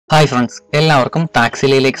Hi friends, എല്ലാവർക്കും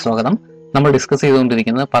ടാക്സിലേക്ക് സ്വാഗതം. നമ്മൾ ഡിസ്കസ്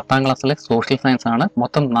ചെയ്തുകൊണ്ടിരിക്കുന്നത് 10ാം ക്ലാസ്സിലെ സോഷ്യൽ സയൻസ് ആണ്.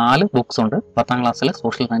 മൊത്തം 4 ബുക്സ് ഉണ്ട് 10ാം ക്ലാസ്സിലെ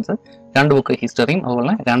സോഷ്യൽ സയൻസ്. 2 ബുക്ക് ഹിസ്റ്ററിയും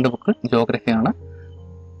അതുപോലെ 2 ബുക്ക് ജോഗ്രഫിയാണ്.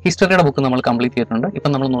 ഹിസ്റ്ററിയുടെ ബുക്ക് നമ്മൾ കംപ്ലീറ്റ് ചെയ്തിട്ടുണ്ട്.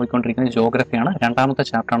 ഇപ്പം നമ്മൾ നോക്കിക്കൊണ്ടിരിക്കുന്നത് ജോഗ്രഫിയാണ്. 2ാമത്തെ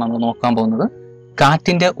ചാപ്റ്ററാണ് നമ്മൾ നോക്കാൻ പോകുന്നത്.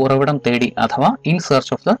 കാറ്റിന്റെ ഉറവിടം തേടി അഥവാ in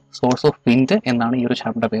search of the source of wind എന്നാണ് ഈ ഒരു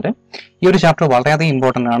ചാപ്റ്ററുടെ പേര്. ഈ ഒരു ചാപ്റ്റർ വളരെയധികം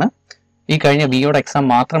ഇമ്പോർട്ടൻ്റ് ആണ്. ഈ കഴിഞ്ഞ ബിയോയുടെ എക്സാം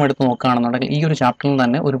മാത്രം എടുത്ത് നോക്കുകയാണെന്നുണ്ടെങ്കിൽ ഈ ഒരു ചാപ്റ്ററിൽ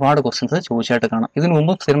തന്നെ ഒരുപാട് ക്വസ്റ്റ്യൻസ് ചോദിച്ചായിട്ട് കാണാം. ഇതിനു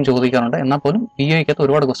മുമ്പ് സ്ഥിരം ചോദിക്കാറുണ്ട്, എന്നാൽ പോലും ബിയോയ്ക്കകത്ത്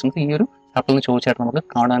ഒരുപാട് ക്വസ്റ്റ്യൻസ് ഈ ഒരു ചാപ്റ്ററിൽ നിന്ന് ചോദിച്ചായിട്ട് നമുക്ക്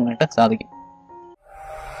കാണാനായിട്ട് സാധിക്കും.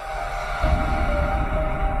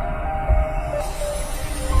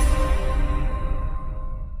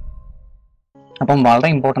 അപ്പം വളരെ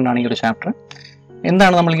ഇമ്പോർട്ടൻ്റ് ആണ് ഈ ഒരു ചാപ്റ്റർ.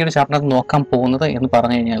 എന്താണ് നമ്മൾ ഈ ഒരു ചാപ്റ്ററിൽ നോക്കാൻ പോകുന്നത് എന്ന്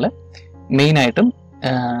പറഞ്ഞു കഴിഞ്ഞാൽ, മെയിനായിട്ടും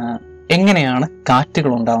എങ്ങനെയാണ്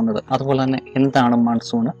കാറ്റുകൾ ഉണ്ടാകുന്നത്, അതുപോലെ തന്നെ എന്താണ്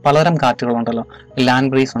മൺസൂൺ. പലതരം കാറ്റുകളുണ്ടല്ലോ. ലാൻഡ്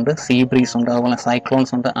ബ്രീസ് ഉണ്ട്, സീ ബ്രീസ് ഉണ്ട്, അതുപോലെ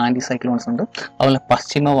സൈക്ലോൺസ് ഉണ്ട്, ആന്റി സൈക്ലോൺസ് ഉണ്ട്, അതുപോലെ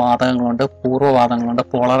പശ്ചിമ വാതകങ്ങളുണ്ട്, പൂർവ്വവാതകങ്ങളുണ്ട്,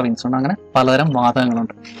 പോളാർ വിൻഡ്സ് ഉണ്ട്, അങ്ങനെ പലതരം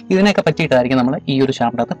വാതകങ്ങളുണ്ട്. ഇതിനെയൊക്കെ പറ്റിയിട്ടായിരിക്കും നമ്മൾ ഈ ഒരു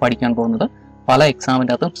ചാപ്റ്ററിനകത്ത് പഠിക്കാൻ പോകുന്നത്. പല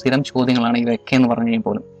എക്സാമിൻ്റെ അകത്തും സ്ഥിരം ചോദ്യങ്ങളാണ് ഇവയൊക്കെ എന്ന് പറഞ്ഞു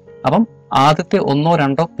കഴിയുമ്പോൾ പോലും. അപ്പം ആദ്യത്തെ 1 or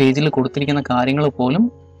 2 പേജിൽ കൊടുത്തിരിക്കുന്ന കാര്യങ്ങൾ പോലും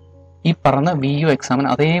ഈ പറഞ്ഞ VU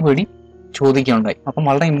എക്സാമിന് അതേപടി ചോദിക്കുകയുണ്ടായി. അപ്പം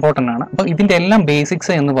വളരെ ഇമ്പോർട്ടൻ്റ് ആണ്. അപ്പം ഇതിൻ്റെ എല്ലാം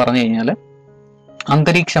ബേസിക്സ് എന്ന് പറഞ്ഞു കഴിഞ്ഞാൽ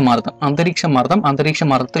അന്തരീക്ഷ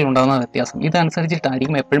മർദ്ദത്തിൽ ഉണ്ടാകുന്ന വ്യത്യാസം,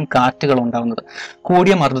 ഇതനുസരിച്ചിട്ടായിരിക്കും എപ്പോഴും കാറ്റുകൾ ഉണ്ടാകുന്നത്.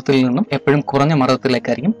 കൂടിയ മർദ്ദത്തിൽ നിന്നും എപ്പോഴും കുറഞ്ഞ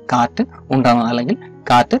മർദ്ദത്തിലേക്കായിരിക്കും കാറ്റ് ഉണ്ടാകുന്നത്, അല്ലെങ്കിൽ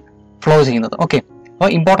കാറ്റ് ഫ്ലോ ചെയ്യുന്നത്. ഓക്കെ, അപ്പോൾ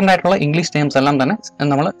ഇമ്പോർട്ടൻ്റ് ആയിട്ടുള്ള ഇംഗ്ലീഷ് ടേംസ് എല്ലാം തന്നെ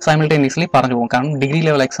നമ്മൾ സൈമിൾട്ടേനിയസ്ലി പറഞ്ഞു പോകും, കാരണം ഡിഗ്രി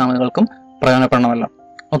ലെവൽ എക്സാമുകൾക്കും പ്രയോജനപ്പെടണമല്ലോ.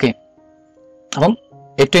 ഓക്കെ, അപ്പം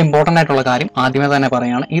ഏറ്റവും ഇമ്പോർട്ടൻ്റ് ആയിട്ടുള്ള കാര്യം ആദ്യമേ തന്നെ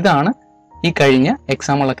പറയുകയാണ്, ഇതാണ് ഈ കഴിഞ്ഞ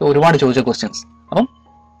എക്സാമുകളൊക്കെ ഒരുപാട് ചോദിച്ച ക്വസ്റ്റ്യൻസ്. അപ്പം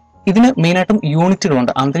ഇതിന് മെയിനായിട്ടും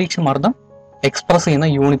യൂണിറ്റുകളുണ്ട്. അന്തരീക്ഷ മർദ്ദം എക്സ്പ്രസ് ചെയ്യുന്ന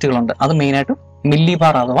യൂണിറ്റുകളുണ്ട്. അത് മെയിനായിട്ടും മില്ലി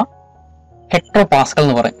ബാർ അഥവാ ഹെക്ടോ പാസ്കൽ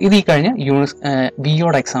എന്ന് പറയും. ഇത് ഈ കഴിഞ്ഞ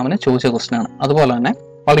ബിയോയുടെ എക്സാമിന് ചോദിച്ച ക്വസ്റ്റ്യൻ ആണ്. അതുപോലെ തന്നെ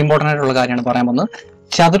വളരെ ഇമ്പോർട്ടൻ്റ് ആയിട്ടുള്ള കാര്യമാണ് പറയാൻ പോകുന്നത്.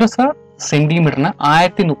 ചതുരശ്ര സെന്റിമീറ്ററിന്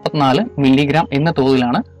 1034 മില്ലിഗ്രാം എന്ന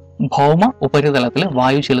തോതിലാണ് ഭൗമ ഉപരിതലത്തിൽ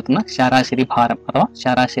വായു ചെലുത്തുന്ന ശരാശരി ഭാരം അഥവാ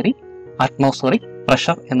ശരാശരി അറ്റ്മോസ്ഫറിക്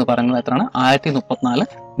പ്രഷർ എന്ന് പറയുന്നത് എത്രയാണ്? 1034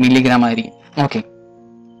 മില്ലിഗ്രാം ആയിരിക്കും. ഓക്കെ,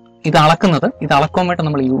 ഇത് അളക്കാൻ വേണ്ടി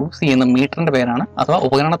നമ്മൾ യൂസ് ചെയ്യുന്ന മീറ്ററിന്റെ പേരാണ് അഥവാ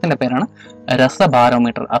ഉപകരണത്തിന്റെ പേരാണ്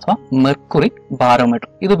രസബാരോമീറ്റർ അഥവാ മെർക്കുറി ബാരോമീറ്റർ.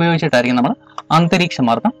 ഇത് ഉപയോഗിച്ചിട്ടായിരിക്കും നമ്മൾ അന്തരീക്ഷ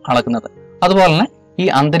മർദ്ദം അളക്കുന്നത്. അതുപോലെ തന്നെ ഈ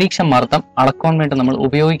അന്തരീക്ഷ മർദ്ദം അളക്കാൻ വേണ്ടി നമ്മൾ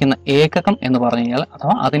ഉപയോഗിക്കുന്ന ഏകകം എന്ന് പറഞ്ഞു കഴിഞ്ഞാൽ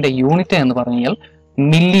അഥവാ അതിന്റെ യൂണിറ്റ് എന്ന് പറഞ്ഞു കഴിഞ്ഞാൽ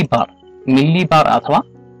മില്ലി ബാർ അഥവാ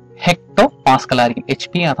ഹെക്ടോ പാസ്കൽ ആയിരിക്കും.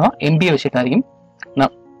 HP അഥവാ MB വെച്ചിട്ടായിരിക്കും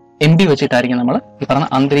നമ്മൾ ഈ പറഞ്ഞ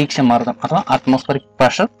അന്തരീക്ഷ മർദ്ദം അഥവാ അറ്റ്മോസ്ഫറിക്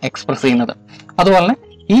പ്രഷർ എക്സ്പ്രസ് ചെയ്യുന്നത്. അതുപോലെ തന്നെ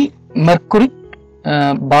ഈ മെർക്കുറി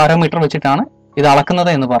ബാരോമീറ്റർ വെച്ചിട്ടാണ് ഇത് അളക്കുന്നത്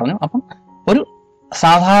എന്ന് പറഞ്ഞു. അപ്പം ഒരു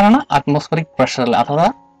സാധാരണ അറ്റ്മോസ്ഫറിക്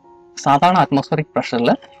പ്രഷറിൽ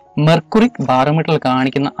മെർക്കുറിക് ബാരോമീറ്ററിൽ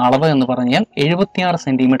കാണിക്കുന്ന അളവ് എന്ന് പറഞ്ഞാൽ 76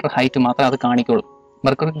 സെന്റിമീറ്റർ ഹൈറ്റ് മാത്രമേ അത് കാണിക്കുള്ളൂ.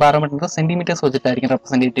 മെർക്കുറിക് ബാരോമീറ്റർ സെന്റിമീറ്റേഴ്സ് വെച്ചിട്ടായിരിക്കും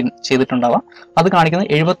റെപ്രസെന്റ് ചെയ്തിട്ടുണ്ടാവുക. അത് കാണിക്കുന്നത്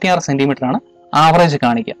 76 സെന്റിമീറ്റർ ആണ് ആവറേജ്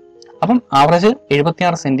കാണിക്കുക. അപ്പം ആവറേജ്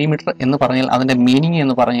 76 സെന്റിമീറ്റർ എന്ന് പറഞ്ഞാൽ അതിന്റെ മീനിങ്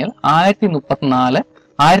എന്ന് പറഞ്ഞാൽ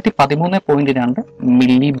 1013.2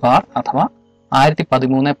 മില്ലി ബാർ അഥവാ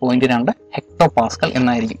 1013.2 ഹെക്ടോ പാസ്കൽ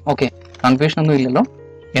എന്നായിരിക്കും. ഓക്കെ, കൺഫ്യൂഷൻ ഒന്നും ഇല്ലല്ലോ.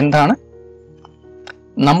 എന്താണ്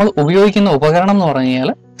നമ്മൾ ഉപയോഗിക്കുന്ന ഉപകരണം എന്ന് പറഞ്ഞു കഴിഞ്ഞാൽ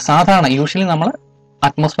സാധാരണ യൂഷ്വലി നമ്മൾ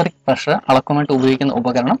അറ്റ്മോസ്ഫറിക് പ്രഷർ അളക്കാൻ വേണ്ടി ഉപയോഗിക്കുന്ന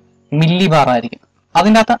ഉപകരണം മില്ലി ബാർ ആയിരിക്കും.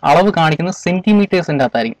 അതിൻ്റെ അകത്ത് അളവ് കാണിക്കുന്നത് സെന്റിമീറ്റേഴ്സിൻ്റെ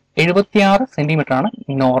അകത്തായിരിക്കും. 76 സെന്റിമീറ്റർ ആണ്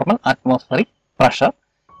നോർമൽ അറ്റ്മോസ്ഫറിക് പ്രഷർ.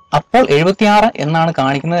 അപ്പോൾ 76 എന്നാണ്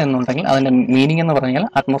കാണിക്കുന്നത് എന്നുണ്ടെങ്കിൽ അതിന്റെ മീനിങ് എന്ന് പറഞ്ഞാൽ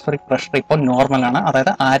അറ്റ്മോസ്ഫറിക് പ്രഷർ ഇപ്പോൾ നോർമൽ ആണ്,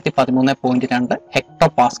 അതായത് 1013.2 ഹെക്ടോ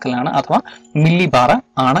പാസ്കൽ ആണ് അഥവാ മില്ലി ബാർ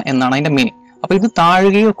ആണ് എന്നാണ് അതിന്റെ മീനിങ്. അപ്പൊ ഇത്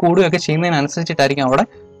താഴുകയോ കൂടുകയോ ഒക്കെ ചെയ്യുന്നതിനനുസരിച്ചിട്ടായിരിക്കും അവിടെ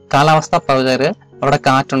കാലാവസ്ഥാ പ്രവചകർ അവിടെ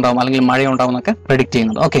കാറ്റുണ്ടാവും അല്ലെങ്കിൽ മഴയുണ്ടാവും എന്നൊക്കെ പ്രെഡിക്റ്റ്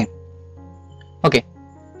ചെയ്യുന്നത്. ഓക്കെ,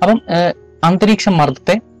 അപ്പം അന്തരീക്ഷ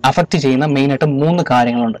മർദ്ദത്തെ അഫക്റ്റ് ചെയ്യുന്ന മെയിനായിട്ട് 3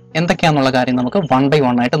 കാര്യങ്ങളുണ്ട്. എന്തൊക്കെയാണെന്നുള്ള കാര്യം നമുക്ക് 1 by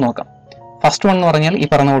 1 ആയിട്ട് നോക്കാം. ഫസ്റ്റ് വൺ എന്ന് പറഞ്ഞാൽ ഈ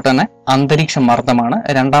പറഞ്ഞ പോലെ തന്നെ അന്തരീക്ഷ മർദ്ദമാണ്.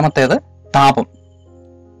 രണ്ടാമത്തേത് താപം.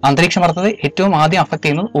 അന്തരീക്ഷ മർദ്ദത്തെ ഏറ്റവും ആദ്യം അഫക്ട്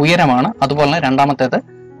ചെയ്യുന്നത് ഉയരമാണ്. അതുപോലെ തന്നെ രണ്ടാമത്തേത്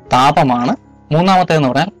താപമാണ്. മൂന്നാമത്തേതെന്ന്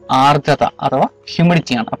പറഞ്ഞാൽ ആർദ്രത അഥവാ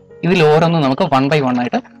ഹ്യൂമിഡിറ്റിയാണ്. ഇതിൽ ഓരോന്നും നമുക്ക് 1 by 1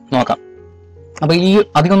 ആയിട്ട് നോക്കാം. അപ്പൊ ഈ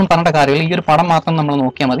അധികമൊന്നും പറഞ്ഞിട്ട് കാര്യമില്ല. ഈ ഒരു പടം മാത്രം നമ്മൾ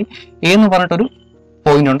നോക്കിയാൽ മതി. A എന്ന് പറഞ്ഞിട്ടൊരു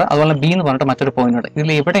പോയിന്റ് ഉണ്ട്, അതുപോലെ B എന്ന് പറഞ്ഞിട്ട് മറ്റൊരു പോയിന്റ് ഉണ്ട്. ഇതിൽ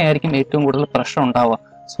എവിടെയായിരിക്കും ഏറ്റവും കൂടുതൽ പ്രഷർ ഉണ്ടാവുക?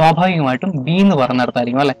 സ്വാഭാവികമായിട്ടും B എന്ന്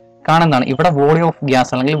പറഞ്ഞിടത്തായിരിക്കും അല്ലെ. കാണുന്നതാണ് ഇവിടെ വോളിയം ഓഫ്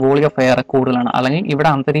ഗ്യാസ് അല്ലെങ്കിൽ വോളിയം ഓഫ് എയർ കൂടുതലാണ്, അല്ലെങ്കിൽ ഇവിടെ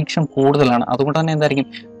അന്തരീക്ഷം കൂടുതലാണ്. അതുകൊണ്ട് തന്നെ എന്തായിരിക്കും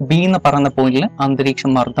B എന്ന് പറയുന്ന പോയിന്റിൽ അന്തരീക്ഷ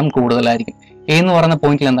മർദ്ദം കൂടുതലായിരിക്കും. A എന്ന് പറയുന്ന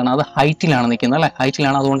പോയിന്റിൽ എന്താണ്? അത് ഹൈറ്റിലാണ് നിൽക്കുന്നത് അല്ലെ,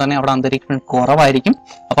 ഹൈറ്റിലാണ്. അതുകൊണ്ട് തന്നെ അവിടെ അന്തരീക്ഷം കുറവായിരിക്കും.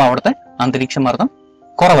 അപ്പൊ അവിടുത്തെ അന്തരീക്ഷ മർദ്ദം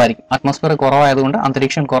കുറവായിരിക്കും. അറ്റ്മോസ്ഫിയർ കുറവായതുകൊണ്ട്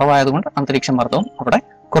അന്തരീക്ഷം കുറവായതുകൊണ്ട് അന്തരീക്ഷ മർദ്ദവും അവിടെ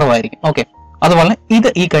കുറവായിരിക്കും. ഓക്കെ, അതുപോലെ ഇത്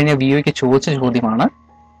ഈ കഴിഞ്ഞ VOയ്ക്ക് ചോദിച്ച ചോദ്യമാണ്.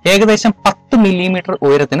 ഏകദേശം 10 മില്ലിമീറ്റർ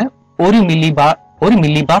ഉയരത്തിന് 1 മില്ലി ബാർ 1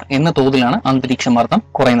 മില്ലിബാർ എന്ന തോതിലാണ് അന്തരീക്ഷ മർദ്ദം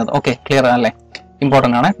കുറയുന്നത്. ഓക്കെ, ക്ലിയർ അല്ലേ?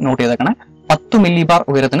 ഇമ്പോർട്ടന്റ് ആണ്, നോട്ട് ചെയ്തേക്കണേ. 10 മില്ലിബാർ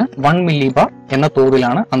ഉയരത്തിന് 1 മില്ലിബാർ എന്ന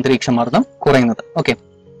തോതിലാണ് അന്തരീക്ഷ മർദ്ദം കുറയുന്നത്. ഓക്കെ,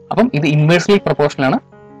 അപ്പം ഇത് ഇൻവേഴ്സ്ലി പ്രൊപ്പോർഷണൽ ആണ്.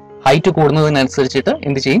 ഹൈറ്റ് കൂടുന്നതിനനുസരിച്ചിട്ട്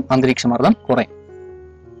എന്ത് ചെയ്യും? അന്തരീക്ഷ മർദ്ദം കുറയും.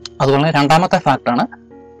 അതുപോലെ രണ്ടാമത്തെ ഫാക്ടറാണ്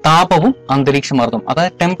താപവും അന്തരീക്ഷ മർദ്ദവും.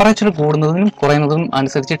 അതായത് ടെമ്പറേച്ചർ കൂടുന്നതിനും കുറയുന്നതിനും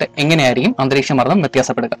അനുസരിച്ചിട്ട് എങ്ങനെയായിരിക്കും അന്തരീക്ഷ മർദ്ദം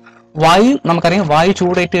വ്യത്യാസപ്പെടുക. വായു നമുക്കറിയാം, വായു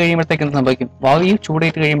ചൂടേറ്റ് കഴിയുമ്പോഴത്തേക്ക് എന്ത് സംഭവിക്കും? വായു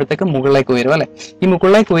ചൂടേറ്റ് കഴിയുമ്പോഴത്തേക്ക് മുകളിലേക്ക് ഉയരും അല്ലെ? ഈ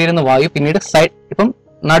മുകളിലേക്ക് ഉയരുന്ന വായു പിന്നീട് സൈഡ്, ഇപ്പം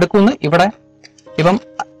നടുക്കുന്ന് ഇവിടെ, ഇപ്പം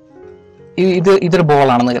ഇതൊരു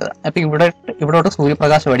ബോളാണെന്ന് കരുതുക. അപ്പൊ ഇവിടോട്ട്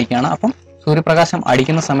സൂര്യപ്രകാശം അടിക്കുകയാണ്. അപ്പം സൂര്യപ്രകാശം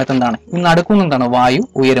അടിക്കുന്ന സമയത്ത് എന്താണ്? ഈ നടുക്കുന്ന് എന്താണ്? വായു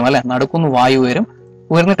ഉയരും അല്ലെ? നടുക്കുന്ന് വായു ഉയരും.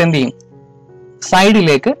 ഉയർന്നിട്ട് എന്ത് ചെയ്യും?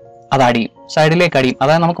 സൈഡിലേക്ക് അത് അടിയും, സൈഡിലേക്ക് അടിയും.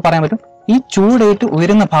 അതായത് നമുക്ക് പറയാൻ പറ്റും, ഈ ചൂടേറ്റ്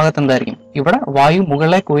ഉയരുന്ന ഭാഗത്ത് എന്തായിരിക്കും? ഇവിടെ വായു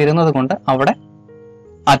മുകളിലേക്ക് ഉയരുന്നത് കൊണ്ട് അവിടെ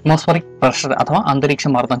അറ്റ്മോസ്ഫറിക് പ്രഷർ അഥവാ അന്തരീക്ഷ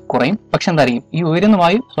മർദ്ദം കുറയും. പക്ഷെ എന്തായിരിക്കും? ഈ ഉയരുന്ന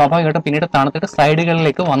വായു സ്വാഭാവികമായിട്ടും പിന്നീട് തണുത്തിട്ട്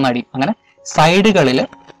സൈഡുകളിലേക്ക് വന്നടിയും. അങ്ങനെ സൈഡുകളിൽ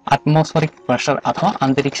അറ്റ്മോസ്ഫറിക് പ്രഷർ അഥവാ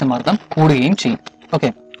അന്തരീക്ഷ മർദ്ദം കൂടുകയും ചെയ്യും. ഓക്കെ,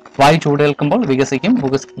 വായു ചൂടേൽക്കുമ്പോൾ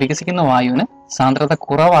വികസിക്കുന്ന വായുവിന് സാന്ദ്രത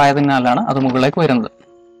കുറവായതിനാലാണ് അത് മുകളിലേക്ക് വരുന്നത്.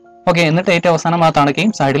 ഓക്കെ, എന്നിട്ട് ഏറ്റവും അവസാനം അത്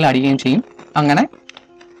തണുക്കുകയും സൈഡിൽ അടിയുകയും ചെയ്യും. അങ്ങനെ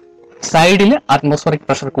സൈഡിൽ അറ്റ്മോസ്ഫറിക്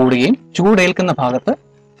പ്രഷർ കൂടുകയും ചൂടേൽക്കുന്ന ഭാഗത്ത്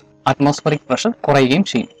അറ്റ്മോസ്ഫറിക് പ്രഷർ കുറയുകയും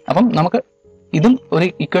ചെയ്യും. അപ്പം നമുക്ക് ഇതും ഒരു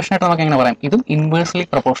ഇക്വേഷനായിട്ട് നമുക്ക് എങ്ങനെ പറയാം? ഇതും ഇൻവേഴ്സ്ലി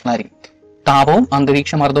പ്രൊപ്പോർഷണൽ ആയിരിക്കും. താപവും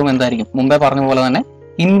അന്തരീക്ഷ മർദ്ദവും എന്തായിരിക്കും? മുമ്പേ പറഞ്ഞ പോലെ തന്നെ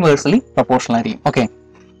ഇൻവേഴ്സ്ലി പ്രൊപ്പോർഷണൽ ആയിരിക്കും. ഓക്കെ,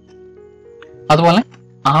 അതുപോലെ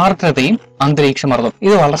ആർദ്രതയും അന്തരീക്ഷ മർദ്ദവും,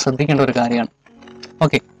 ഇത് വളരെ ശ്രദ്ധിക്കേണ്ട ഒരു കാര്യമാണ്.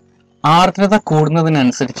 ഓക്കെ, ആർദ്രത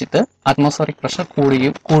കൂടുന്നതിനനുസരിച്ചിട്ട് അറ്റ്മോസ്ഫറിക് പ്രഷർ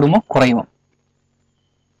കൂടുമോ കുറയുമോ?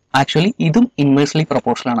 ആക്ച്വലി ഇതും ഇൻവേഴ്സ്ലി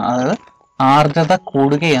പ്രൊപ്പോർഷണൽ ആണ്. അതായത് ആർദ്രത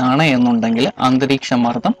കൂടുകയാണ് എന്നുണ്ടെങ്കിൽ അന്തരീക്ഷ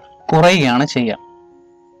മർദ്ദം കുറയുകയാണ് ചെയ്യുക.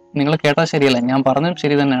 നിങ്ങൾ കേട്ടാൽ ശരിയല്ല, ഞാൻ പറഞ്ഞതും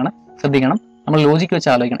ശരി തന്നെയാണ്. ശ്രദ്ധിക്കണം, നമ്മൾ ലോജിക്ക് വെച്ച്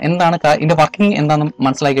ആലോചിക്കണം. എന്താണ് ഇതിന്റെ വർക്കിംഗ് എന്താണെന്ന്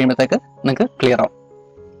മനസ്സിലാക്കി കഴിയുമ്പോഴത്തേക്ക് നിങ്ങൾക്ക് ക്ലിയർ ആവും.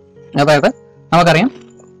 അതായത് നമുക്കറിയാം,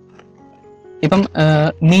 ഇപ്പം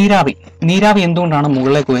നീരാവി എന്തുകൊണ്ടാണ്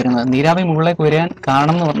മുകളിലേക്ക് ഉയരുന്നത്? നീരാവി മുകളിലേക്ക് ഉയരാൻ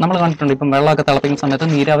കാരണം നമ്മൾ കണ്ടിട്ടുണ്ട്. ഇപ്പം വെള്ളമൊക്കെ തിളപ്പിക്കുന്ന സമയത്ത്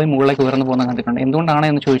നീരാവി മുകളിലേക്ക് ഉയർന്നു പോകുന്നത് കണ്ടിട്ടുണ്ട്. എന്തുകൊണ്ടാണ്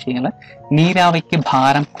എന്ന് ചോദിച്ചു കഴിഞ്ഞാൽ നീരാവിക്ക്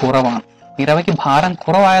ഭാരം കുറവാണ്. നീരാവിക്ക് ഭാരം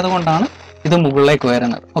കുറവായതുകൊണ്ടാണ് ഇത് മുകളിലേക്ക്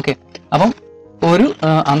ഉയരുന്നത്. ഓക്കെ, അപ്പം ഒരു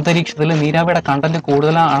അന്തരീക്ഷത്തിൽ നീരാവിയുടെ കണ്ടന്റ്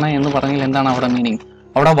കൂടുതലാണ് എന്ന് പറഞ്ഞാൽ എന്താണ് അവിടെ മീനിങ്?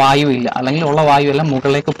 അവിടെ വായു ഇല്ല, അല്ലെങ്കിൽ ഉള്ള വായു എല്ലാം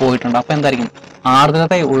മുകളിലേക്ക് പോയിട്ടുണ്ട്. അപ്പൊ എന്തായിരിക്കും?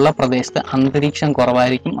 ആർദ്രതയുള്ള പ്രദേശത്ത് അന്തരീക്ഷം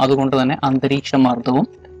കുറവായിരിക്കും. അതുകൊണ്ട് തന്നെ അന്തരീക്ഷ മർദ്ദവും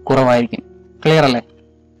കുറവായിരിക്കും. ക്ലിയർ അല്ലേ?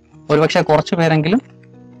 ഒരുപക്ഷെ കുറച്ചു പേരെങ്കിലും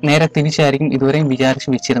നേരെ തിരിച്ചായിരിക്കും ഇതുവരെയും വിചാരിച്ച്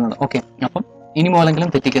വെച്ചിരുന്നത്. ഓക്കെ, അപ്പം ഇനി മൂലെങ്കിലും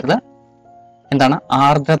തെറ്റിക്കരുത്. എന്താണ്?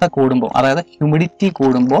 ആർദ്രത കൂടുമ്പോൾ, അതായത് ഹ്യൂമിഡിറ്റി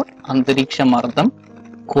കൂടുമ്പോൾ അന്തരീക്ഷ മർദ്ദം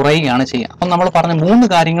കുറയുകയാണ് ചെയ്യുക. അപ്പം നമ്മൾ പറഞ്ഞ 3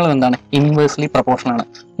 കാര്യങ്ങളും എന്താണ്? ഇൻവേഴ്സ്ലി പ്രൊപ്പോർഷണൽ ആണ്.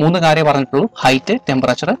 3 കാര്യം പറഞ്ഞിട്ടുള്ളൂ: ഹൈറ്റ്,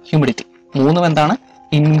 ടെമ്പറേച്ചർ, ഹ്യൂമിഡിറ്റി. 3 എന്താണ്?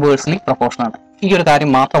 ഇൻവേഴ്സ്ലി പ്രൊപ്പോർഷണൽ ആണ്. ഈ ഒരു കാര്യം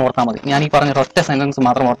മാത്രം ഓർത്താൽ മതി. ഞാൻ ഈ പറഞ്ഞ ഒറ്റ സെന്റൻസ്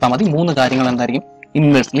മാത്രം ഓർത്താൽ മതി. 3 കാര്യങ്ങൾ എന്തായിരിക്കും?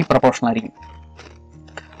 ഇൻവേഴ്സ്ലി പ്രൊപ്പോർഷണൽ ആയിരിക്കും.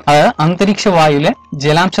 അതായത് അന്തരീക്ഷ വായുവിലെ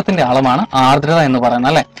ജലാംശത്തിന്റെ അളവാണ് ആർദ്രത എന്ന് പറയുന്നത്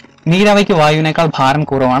അല്ലെ? നീരാവിക്ക് വായുവിനേക്കാൾ ഭാരം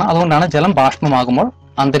കുറവാണ്. അതുകൊണ്ടാണ് ജലം ബാഷ്പമാകുമ്പോൾ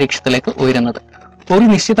അന്തരീക്ഷത്തിലേക്ക് ഉയരുന്നത്. ഒരു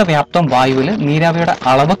നിശ്ചിത വ്യാപ്തം വായുവിൽ നീരാവിയുടെ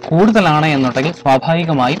അളവ് കൂടുതലാണ് എന്നുണ്ടെങ്കിൽ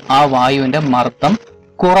സ്വാഭാവികമായും ആ വായുവിന്റെ മർദ്ദം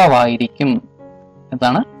കുറവായിരിക്കും.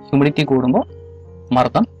 എന്താണ്? ഹ്യൂമിഡിറ്റി കൂടുമ്പോൾ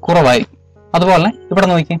മർദ്ദം കുറവായിരിക്കും. അതുപോലെ ഇവിടെ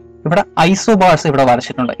നോക്കി, ഇവിടെ ഐസോബാർസ് ഇവിടെ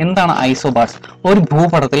വരച്ചിട്ടുണ്ട്. എന്താണ് ഐസോബാർസ്? ഒരു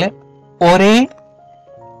ഭൂപടത്തിലെ ഒരേ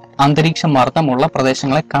അന്തരീക്ഷ മർദ്ദമുള്ള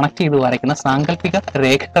പ്രദേശങ്ങളെ കണക്ട് ചെയ്ത് വരയ്ക്കുന്ന സാങ്കല്പിക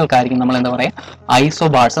രേഖകൾക്കായിരിക്കും നമ്മൾ എന്താ പറയാ?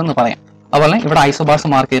 ഐസോബാർസ് എന്ന് പറയാം. അതുപോലെ ഇവിടെ ഐസോബാർസ്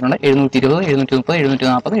മാർക്ക് ചെയ്തിട്ടുണ്ട്. 720, 730,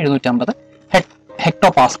 740, 750 ഹെക്ടോ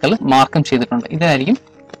പാസ്കൽ മാർക്കും ചെയ്തിട്ടുണ്ട്. ഇതായിരിക്കും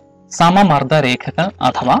സമമർദ്ദ രേഖകൾ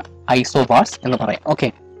അഥവാ ഐസോബാർസ് എന്ന് പറയാം. ഓക്കെ,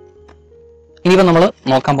 ഇനിയിപ്പോൾ നമ്മൾ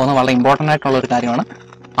നോക്കാൻ പോകുന്ന വളരെ ഇമ്പോർട്ടൻ്റ് ആയിട്ടുള്ള ഒരു കാര്യമാണ്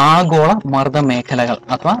ആഗോള മർദ്ദ മേഖലകൾ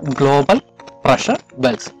അഥവാ ഗ്ലോബൽ പ്രഷർ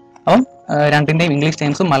ബെൽറ്റ്സ്. അപ്പം രണ്ടിന്റെയും ഇംഗ്ലീഷ്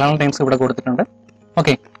ടൈംസും മലയാളം ടൈംസും ഇവിടെ കൊടുത്തിട്ടുണ്ട്.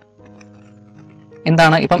 ഓക്കെ,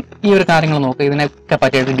 എന്താണ് ഇപ്പം ഈ ഒരു കാര്യങ്ങൾ നോക്കുക. ഇതിനൊക്കെ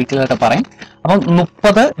പറ്റിയിട്ട് ഡീറ്റെയിൽ ആയിട്ട് പറയാം. അപ്പം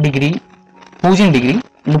 30 degree, 0 degree,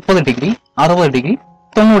 30 degree, 60 degree,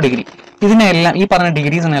 90 degree, ഇതിനെല്ലാം ഈ പറഞ്ഞ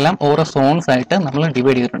ഡിഗ്രീസിനെല്ലാം ഓരോ സോൺസ് ആയിട്ട് നമ്മൾ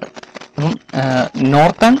ഡിവൈഡ് ചെയ്തിട്ടുണ്ട്. അപ്പം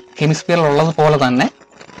നോർത്തേൺ ഹെമിസ്ഫിയറിൽ ഉള്ളതുപോലെ തന്നെ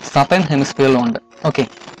സതേൺ ഹെമിസ്ഫിയറിലും ഉണ്ട്. ഓക്കെ,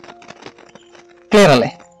 ക്ലിയർ അല്ലേ?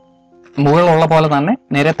 മുകളിലുള്ള പോലെ തന്നെ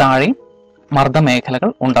നേരെ താഴെയും മർദ്ദ മേഖലകൾ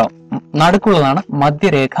ഉണ്ടാവും. നടുക്കുള്ളതാണ്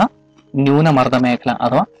മധ്യരേഖ ന്യൂനമർദ്ദ മേഖല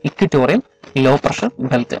അഥവാ ഇക്വറ്റോറിയൽ ലോ പ്രഷർ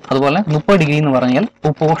ബെൽറ്റ്. അതുപോലെ 30 ഡിഗ്രി എന്ന് പറഞ്ഞാൽ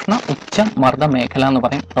ഉപോഷ്ണ ഉച്ച മർദ്ദ മേഖല എന്ന്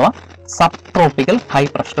പറയും അഥവാ sub tropical high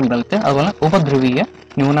pressure belt. അതുപോലെ ഉപധ്രുവീയ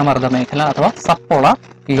ന്യൂനമർദ്ദ മേഖല അഥവാ sub polar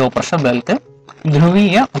low pressure belt.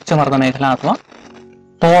 ധ്രുവീയ ഉച്ചമർദ്ദ മേഖല അഥവാ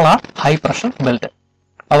പോളാർ ഹൈ പ്രഷർ ബെൽറ്റ്.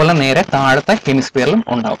 അതുപോലെ നേരെ താഴത്തെ ഹെമിസ്ഫിയറിലും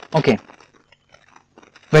ഉണ്ടാവും. ഓക്കെ,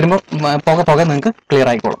 വരുമ്പോൾ പോകെ നിങ്ങൾക്ക് ക്ലിയർ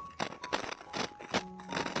ആയിക്കോളും.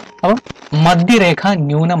 അപ്പം മധ്യരേഖ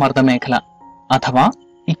ന്യൂനമർദ്ദ മേഖല അഥവാ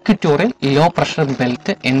ഇക്വറ്റോറിയൽ ലോ പ്രഷർ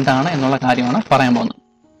ബെൽറ്റ് എന്താണ് എന്നുള്ള കാര്യമാണ് പറയാൻ പോകുന്നത്.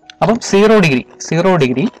 അപ്പം 0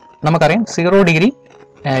 ഡിഗ്രി നമുക്കറിയാം. 0 ഡിഗ്രി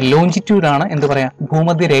ലോഞ്ചിറ്റ്യൂഡ് ആണ് എന്ത് പറയാ,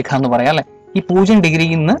 ഭൂമധ്യരേഖ എന്ന് പറയാം അല്ലെ. ഈ 0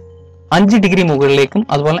 ഡിഗ്രിയിൽ നിന്ന് 5 ഡിഗ്രി മുകളിലേക്കും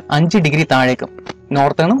അതുപോലെ 5 ഡിഗ്രി താഴേക്കും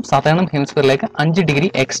നോർത്തേണും സതേണും ഹെമിസ്ഫിയറിലേക്ക് 5 ഡിഗ്രി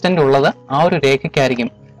എക്സ്റ്റെൻഡ് ഉള്ളത് ആ ഒരു രേഖയ്ക്കായിരിക്കും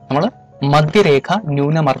നമ്മൾ മധ്യരേഖ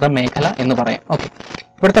ന്യൂനമർദ്ദ മേഖല എന്ന് പറയാം. ഓക്കെ,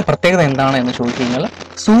 ഇവിടുത്തെ പ്രത്യേകത എന്താണ് എന്ന് ചോദിച്ചു കഴിഞ്ഞാൽ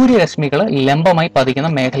സൂര്യരശ്മികൾ ലംബമായി പതിക്കുന്ന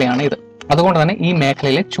മേഖലയാണ് ഇത്. അതുകൊണ്ട് തന്നെ ഈ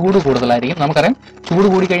മേഖലയിൽ ചൂട് കൂടുതലായിരിക്കും. നമുക്കറിയാം ചൂട്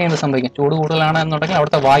കൂടി കഴിഞ്ഞാൽ എന്ത് സംഭവിക്കും, ചൂട് കൂടുതലാണ് എന്നുണ്ടെങ്കിൽ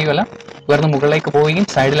അവിടുത്തെ വായുവെല്ലാം ഉയർന്ന് മുകളിലേക്ക് പോവുകയും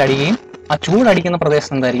സൈഡിൽ അടിക്കുകയും ആ ചൂടടിക്കുന്ന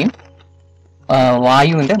പ്രദേശത്ത് എന്തായിരിക്കും,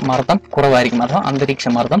 വായുവിന്റെ മർദ്ദം കുറവായിരിക്കും അഥവാ അന്തരീക്ഷ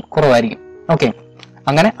മർദ്ദം കുറവായിരിക്കും. ഓക്കെ,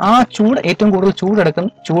 അങ്ങനെ ആ ഏറ്റവും കൂടുതൽ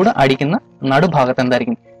ചൂട് അടിക്കുന്ന നടുഭാഗത്ത്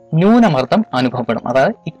എന്തായിരിക്കും, ന്യൂനമർദ്ദം അനുഭവപ്പെടും.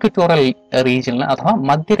 അതായത് ഇക്വറ്റോറിയൽ റീജിയനിൽ അഥവാ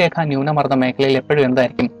മധ്യരേഖ ന്യൂനമർദ്ദ മേഖലയിൽ എപ്പോഴും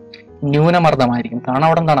എന്തായിരിക്കും, ന്യൂനമർദ്ദമായിരിക്കും. കാരണം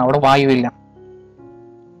അവിടെ എന്താണ്, അവിടെ വായുവില്ല.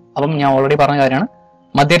 അപ്പം ഞാൻ ഓൾറെഡി പറഞ്ഞ കാര്യമാണ്,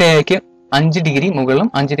 മധ്യരേഖയ്ക്ക് 5 ഡിഗ്രി മുകളിലും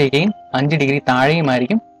 5 ഡിഗ്രി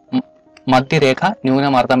താഴെയുമായിരിക്കും മധ്യരേഖ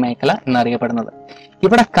ന്യൂനമർദ്ദ മേഖല എന്നറിയപ്പെടുന്നത്.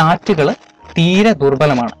 ഇവിടെ കാറ്റുകൾ തീരെ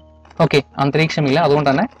ദുർബലമാണ്. ഓക്കെ, അന്തരീക്ഷമില്ല. അതുകൊണ്ട്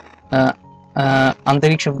തന്നെ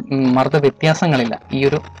അന്തരീക്ഷ മർദ്ദ വ്യത്യാസങ്ങളില്ല ഈ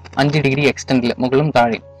ഒരു 5 ഡിഗ്രി എക്സ്റ്റെൻഡിൽ മുകളിലും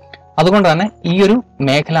താഴെയും. അതുകൊണ്ട് തന്നെ ഈ ഒരു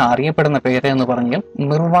മേഖല അറിയപ്പെടുന്ന പേര് എന്ന് പറഞ്ഞാൽ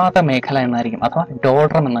നിർവാത മേഖല എന്നായിരിക്കും അഥവാ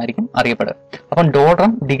ഡോൾഡ്രം എന്നായിരിക്കും അറിയപ്പെടുക. അപ്പം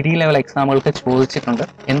ഡോൾഡ്രം ഡിഗ്രി ലെവൽ എക്സാമുകൾക്ക് ചോദിച്ചിട്ടുണ്ട്,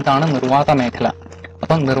 എന്താണ് നിർവാത മേഖല.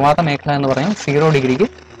 അപ്പം നിർവാത മേഖല എന്ന് പറഞ്ഞാൽ 0 ഡിഗ്രിക്ക്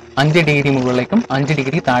 5 ഡിഗ്രി മുകളിലേക്കും 5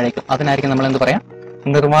 ഡിഗ്രി താഴേക്കും അതിനായിരിക്കും നമ്മൾ എന്ത് പറയാം,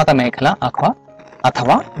 നിർവാത മേഖല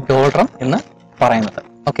അഥവാ ഡോൾഡ്രം എന്ന് പറയുന്നത്.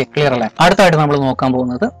 ഓക്കെ, ക്ലിയർ അല്ലേ. അടുത്തായിട്ട് നമ്മൾ നോക്കാൻ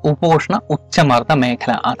പോകുന്നത് ഉപോഷ്ണ ഉച്ചമർദ്ദ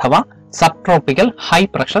മേഖല അഥവാ sub tropical high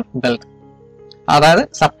pressure belt. അതായത്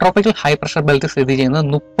sub tropical high pressure belt സ്ഥിതി ചെയ്യുന്നത്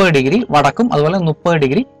 30 ഡിഗ്രി വടക്കും അതുപോലെ 30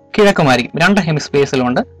 ഡിഗ്രി കിഴക്കുമായിരിക്കും. 2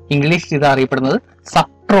 ഹെമിസ്ഫിയേഴ്സിലുണ്ട്. ഇംഗ്ലീഷിൽ ഇത് അറിയപ്പെടുന്നത്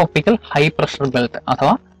sub tropical high pressure belt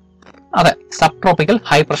അഥവാ sub tropical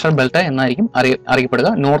high pressure belt എന്നായിരിക്കും അറിയപ്പെടുക.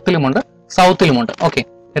 നോർത്തിലുമുണ്ട് സൗത്തിലുമുണ്ട്. ഓക്കെ,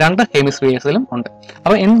 2 ഹെമിസ്ഫിയേഴ്സിലും ഉണ്ട്.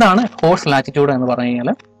 അപ്പൊ എന്താണ് ഹോഴ്സ് ലാറ്റിറ്റ്യൂഡ് എന്ന് പറഞ്ഞു കഴിഞ്ഞാൽ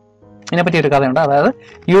ഇതിനെപ്പറ്റി ഒരു കഥയുണ്ട്. അതായത്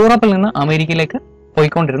യൂറോപ്പിൽ നിന്ന് അമേരിക്കയിലേക്ക്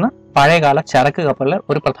പോയിക്കൊണ്ടിരുന്ന പഴയകാല ചരക്ക് കപ്പലിലെ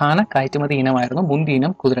ഒരു പ്രധാന കയറ്റുമതി ഇനമായിരുന്നു മുന്തി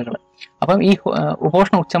ഇനം കുതിരകൾ. അപ്പം ഈ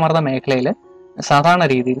ഉപോഷ്ണ ഉച്ചമർദ്ദ മേഖലയിൽ സാധാരണ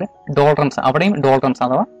രീതിയിൽ ഡോൾഡ്രംസ്, അവിടെയും ഡോൾഡ്രംസ്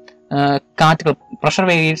അഥവാ കാറ്റുകൾ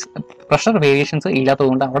പ്രഷർ വേരിയേഷൻസ്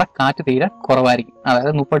ഇല്ലാത്തതുകൊണ്ട് അവിടെ കാറ്റ് തീരെ കുറവായിരിക്കും.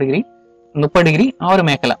 അതായത് 30 ഡിഗ്രി ആ ഒരു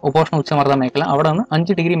മേഖല, ഉപോഷ്ണ ഉച്ചമർദ്ദ മേഖല, അവിടെ നിന്ന്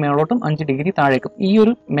 5 ഡിഗ്രി മേളോട്ടും 5 ഡിഗ്രി താഴേക്കും ഈ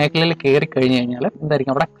ഒരു മേഖലയിൽ കയറി കഴിഞ്ഞു കഴിഞ്ഞാൽ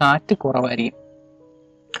എന്തായിരിക്കും, അവിടെ കാറ്റ് കുറവായിരിക്കും.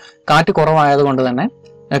 കാറ്റ് കുറവായതുകൊണ്ട് തന്നെ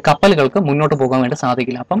കപ്പലുകൾക്ക് മുന്നോട്ട് പോകാൻ വേണ്ടി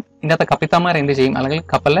സാധിക്കില്ല. അപ്പം ഇതിനകത്ത് കപ്പിത്താന്മാർ എന്ത് ചെയ്യും, അല്ലെങ്കിൽ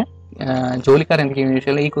കപ്പലിലെ ജോലിക്കാർ എന്ത് ചെയ്യും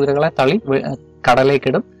ചോദിച്ചാൽ ഈ കുതിരകളെ തള്ളി കടലേക്ക്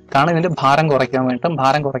ഇടും. കാരണം ഇതിന്റെ ഭാരം കുറയ്ക്കാൻ വേണ്ടിയിട്ടും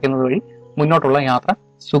ഭാരം കുറയ്ക്കുന്നത് വഴി മുന്നോട്ടുള്ള യാത്ര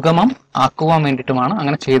സുഗമം ആക്കുവാൻ വേണ്ടിയിട്ടുമാണ്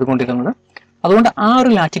അങ്ങനെ ചെയ്തുകൊണ്ടിരുന്നത്. അതുകൊണ്ട് ആ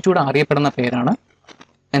ഒരു ലാറ്റിറ്റ്യൂഡ് അറിയപ്പെടുന്ന പേരാണ്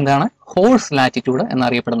എന്താണ്, ഹോഴ്സ് ലാറ്റിറ്റ്യൂഡ്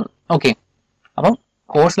എന്നറിയപ്പെടുന്നത്. ഓക്കെ, അപ്പം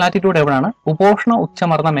ഹോഴ്സ് ലാറ്റിറ്റ്യൂഡ് എവിടെയാണ്, ഉപോഷ്ണ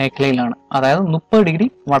ഉച്ചമർദ്ദ മേഖലയിലാണ്. അതായത് 30 ഡിഗ്രി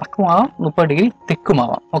വടക്കുമാവാം 30 ഡിഗ്രി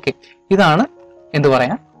തെക്കുമാവാം. ഓക്കെ, ഇതാണ് എന്ത്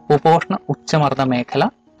പറയാ, ഉപോഷ്ണ ഉച്ചമർദ്ദ മേഖല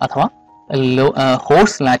അഥവാ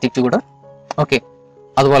ഹോഴ്സ് ലാറ്റിറ്റ്യൂഡ്. ഓക്കെ,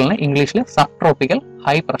 അതുപോലെ തന്നെ ഇംഗ്ലീഷിൽ sub tropical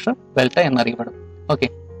high pressure belt എന്നറിയപ്പെടും. Okay,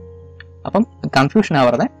 അപ്പം കൺഫ്യൂഷൻ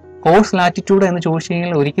ആവാതെ ഹോഴ്സ് ലാറ്റിറ്റ്യൂഡ് എന്ന് ചോദിച്ചു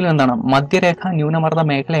കഴിഞ്ഞാൽ ഒരിക്കലും എന്താണ്, മധ്യരേഖ ന്യൂനമർദ്ദ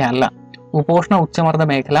മേഖലയല്ല, ഉപോഷ്ണ ഉച്ചമർദ്ദ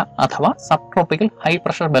മേഖല അഥവാ sub tropical high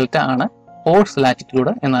pressure belt ആണ് ഹോഴ്സ്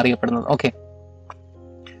ലാറ്റിറ്റ്യൂഡ് എന്നറിയപ്പെടുന്നത്. ഓക്കെ,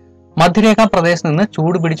 മധ്യരേഖാ പ്രദേശത്ത് നിന്ന്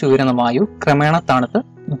ചൂട് പിടിച്ച് ഉയരുന്ന വായു ക്രമേണ തണുത്ത്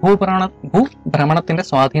ഭൂഭ്രമണത്തിന്റെ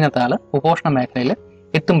സ്വാധീനത്താൽ ഉപോഷ്ണ മേഖലയിൽ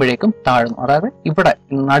എത്തുമ്പോഴേക്കും താഴുന്നു. അതായത് ഇവിടെ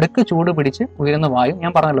നടുക്ക് ചൂട് പിടിച്ച് ഉയരുന്ന വായു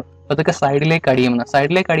ഞാൻ പറഞ്ഞല്ലോ അതൊക്കെ സൈഡിലേക്ക്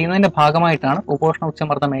അടിയുന്നതിന്റെ ഭാഗമായിട്ടാണ് ഉപോഷ്ണ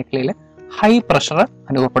ഉച്ചമർദ്ദ മേഖലയിൽ ഹൈ പ്രഷർ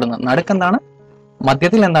അനുഭവപ്പെടുന്നത്. നടുക്ക് എന്താണ്,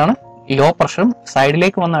 മധ്യത്തിൽ എന്താണ് ലോ പ്രഷറും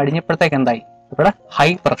സൈഡിലേക്ക് വന്ന് അടിഞ്ഞപ്പോഴത്തേക്ക് എന്തായി, ഇവിടെ ഹൈ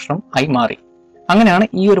പ്രഷറും ആയി മാറി. അങ്ങനെയാണ്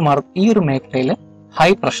ഈ ഒരു മേഖലയിൽ ഹൈ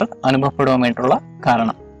പ്രഷർ അനുഭവപ്പെടുവാൻ വേണ്ടിയിട്ടുള്ള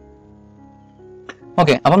കാരണം.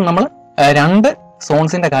 ഓക്കെ, അപ്പം നമ്മൾ 2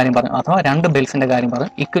 സോൺസിന്റെ കാര്യം പറഞ്ഞു അഥവാ 2 ബെൽറ്റ്സിന്റെ കാര്യം പറഞ്ഞു,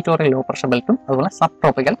 ഇക്വറ്റോറിയൽ ലോ പ്രഷർ ബെൽറ്റും അതുപോലെ സബ്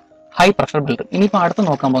ട്രോപ്പിക്കൽ ഹൈ പ്രഷർ ബെൽറ്റും. ഇനിയിപ്പോൾ അടുത്ത്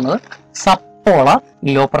നോക്കാൻ പോകുന്നത് sub polar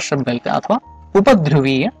low pressure belt അഥവാ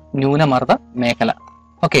ഉപധ്രുവീയ ന്യൂനമർദ്ദ മേഖല.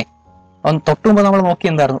 ഓക്കെ, അപ്പം തൊട്ടു മുമ്പ് നമ്മൾ നോക്കി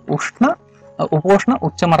എന്തായിരുന്നു, ഉപോഷ്ണ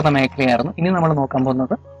ഉച്ചമർദ്ദ മേഖലയായിരുന്നു. ഇനി നമ്മൾ നോക്കാൻ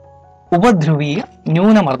പോകുന്നത് ഉപധ്രുവീയ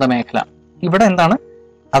ന്യൂനമർദ്ദ മേഖല. ഇവിടെ എന്താണ്,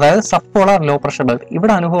 അതായത് sub polar low pressure belt,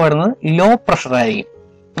 ഇവിടെ അനുഭവപ്പെടുന്നത് ലോ പ്രഷർ ആയിരിക്കും.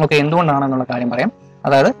 ഓക്കെ, എന്തുകൊണ്ടാണെന്നുള്ള കാര്യം പറയാം.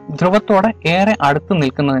 അതായത് ധ്രുവത്തോടെ ഏറെ അടുത്ത്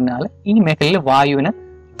നിൽക്കുന്നതിനാൽ ഈ മേഖലയിൽ വായുവിന്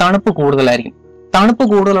തണുപ്പ് കൂടുതലായിരിക്കും. തണുപ്പ്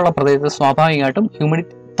കൂടുതലുള്ള പ്രദേശത്ത്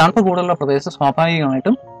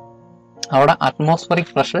സ്വാഭാവികമായിട്ടും അവിടെ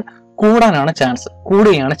അറ്റ്മോസ്ഫറിക് പ്രഷർ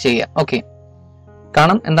കൂടുകയാണ് ചെയ്യുക. ഓക്കെ,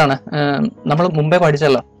 കാരണം എന്താണ്, നമ്മൾ മുമ്പേ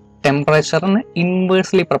പഠിച്ചല്ലോ ടെമ്പറേച്ചറിന്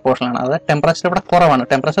ഇൻവേഴ്സ്ലി പ്രൊപ്പോർഷണൽ ആണ്. അതായത് ടെമ്പറേച്ചർ ഇവിടെ കുറവാണ്.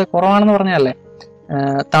 ടെമ്പറേച്ചർ കുറവാണെന്ന് പറഞ്ഞാലേ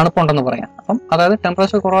തണുപ്പുണ്ടെന്ന് പറയാം. അപ്പം അതായത്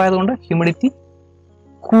ടെമ്പറേച്ചർ കുറവായതുകൊണ്ട് ഹ്യൂമിഡിറ്റി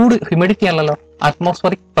അല്ലല്ലോ,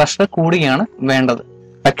 അറ്റ്മോസ്ഫറിക് പ്രഷർ കൂടുകയാണ് വേണ്ടത്.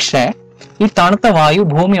 പക്ഷേ ഈ തണുത്ത വായു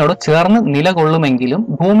ഭൂമിയോട് ചേർന്ന് നിലകൊള്ളുമെങ്കിലും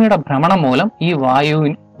ഭൂമിയുടെ ഭ്രമണം മൂലം ഈ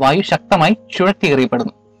വായു ശക്തമായി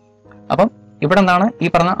ചുഴറ്റിയെറിയപ്പെടുന്നു. അപ്പം ഇവിടെ എന്താണ് ഈ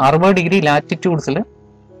പറഞ്ഞ 60 ഡിഗ്രി ലാറ്റിറ്റ്യൂഡ്സിൽ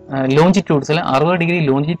 60 ഡിഗ്രി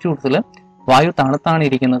ലോഞ്ചിറ്റ്യൂഡ്സിൽ വായു തണുത്താണ്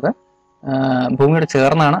ഇരിക്കുന്നത്. ഭൂമിയോട്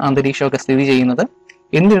ചേർന്നാണ് അന്തരീക്ഷമൊക്കെ സ്ഥിതി ചെയ്യുന്നത്.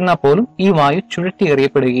 എന്നിരുന്നാൽ പോലും ഈ വായു ചുഴറ്റി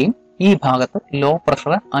എറിയപ്പെടുകയും ഈ ഭാഗത്ത് ലോ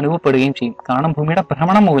പ്രഷർ അനുഭവപ്പെടുകയും ചെയ്യും. കാരണം ഭൂമിയുടെ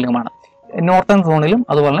ഭ്രമണം മൂലമാണ്. നോർത്തേൺ സോണിലും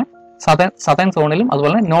അതുപോലെ സതേൺ സോണിലും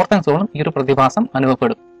അതുപോലെ നോർത്തേൺ സോണിലും ഈ ഒരു പ്രതിഭാസം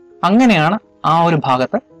അനുഭവപ്പെടും. അങ്ങനെയാണ് ആ ഒരു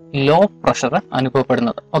ഭാഗത്ത് ലോ പ്രഷർ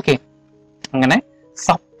അനുഭവപ്പെടുന്നത്. ഓക്കെ, അങ്ങനെ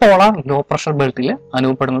സബ്പോളാർ ലോ പ്രഷർ ബെൽറ്റിൽ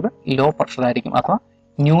അനുഭവപ്പെടുന്നത് ലോ പ്രഷർ ആയിരിക്കും അഥവാ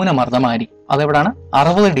ന്യൂനമർദ്ദമായിരിക്കും. അതെവിടാണ്?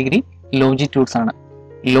 60 ഡിഗ്രി ലോഞ്ചിറ്റ്യൂഡ്സ് ആണ്.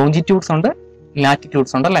 ലോഞ്ചിറ്റ്യൂഡ്സ് ഉണ്ട്,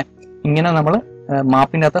 ലാറ്റിറ്റ്യൂഡ്സ് ഉണ്ട് അല്ലെ. ഇങ്ങനെ നമ്മൾ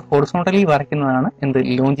മാപ്പിന്റെ അകത്ത് ഹൊറിസോണ്ടലി വരയ്ക്കുന്നതാണ് എന്ത്?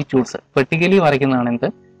 ലോഞ്ചിറ്റ്യൂഡ്സ്. വെർട്ടിക്കലി വരയ്ക്കുന്നതാണ് എന്ത്?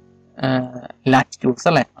 ലാറ്റിറ്റ്യൂഡ്സ്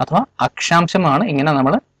അല്ലെ, അഥവാ അക്ഷാംശമാണ്. ഇങ്ങനെ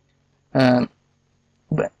നമ്മൾ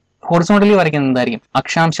ഹൊറിസോണ്ടലി വരയ്ക്കുന്നത് എന്തായിരിക്കും?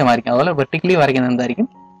 അക്ഷാംശമായിരിക്കും. അതുപോലെ വെർട്ടിക്കലി വരയ്ക്കുന്നത് എന്തായിരിക്കും?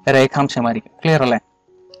 രേഖാംശമായിരിക്കും. ക്ലിയർ അല്ലേ?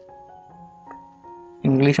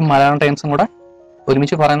 ഇംഗ്ലീഷും മലയാളം ടൈംസും കൂടെ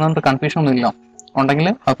ഒരുമിച്ച് പറയുന്നതുകൊണ്ട് കൺഫ്യൂഷൻ ഒന്നും ഇല്ലോ. ഉണ്ടെങ്കിൽ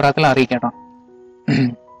അഭിപ്രായത്തിൽ അറിയിക്കട്ടോ.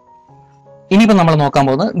 ഇനിയിപ്പോ നമ്മൾ നോക്കാൻ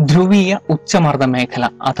പോകുന്നത് ധ്രുവീയ ഉച്ചമർദ്ദ മേഖല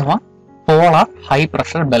അഥവാ പോളാർ ഹൈ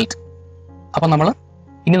പ്രഷർ ബെൽറ്റ്. അപ്പൊ നമ്മൾ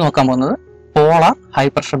ഇനി നോക്കാൻ പോകുന്നത് പോളാർ ഹൈ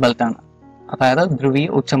പ്രഷർ ബെൽറ്റ് ആണ്, അതായത് ധ്രുവീയ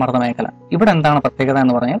ഉച്ചമർദ്ദ മേഖല. ഇവിടെ എന്താണ് പ്രത്യേകത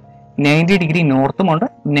എന്ന് പറഞ്ഞാൽ 90 ഡിഗ്രി നോർത്തും ഉണ്ട്,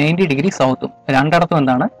 90 ഡിഗ്രി സൗത്തും. രണ്ടിടത്തും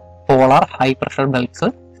എന്താണ്? പോളാർ ഹൈ പ്രഷർ ബെൽറ്റ്സ്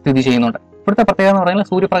സ്ഥിതി ചെയ്യുന്നുണ്ട്. ഇവിടുത്തെ പ്രത്യേകത എന്ന് പറഞ്ഞാൽ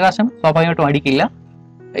സൂര്യപ്രകാശം സ്വാഭാവികമായിട്ടും അടിക്കില്ല,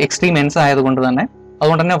 എക്സ്ട്രീം എൻസ് ആയതുകൊണ്ട് തന്നെ.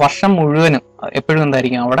 അതുകൊണ്ട് തന്നെ വർഷം മുഴുവനും എപ്പോഴും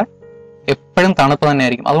എന്തായിരിക്കും? അവിടെ എപ്പോഴും തണുപ്പ് തന്നെ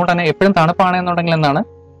ആയിരിക്കും. അതുകൊണ്ട് തന്നെ എപ്പോഴും തണുപ്പാണെന്നുണ്ടെങ്കിൽ എന്താണ്?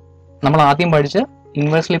 നമ്മൾ ആദ്യം പഠിച്ച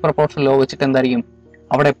ഇൻവേഴ്സ്ലി പ്രൊപ്പോർഷണൽ ലോ വെച്ചിട്ട് എന്തായിരിക്കും?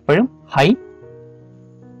 അവിടെ എപ്പോഴും ഹൈ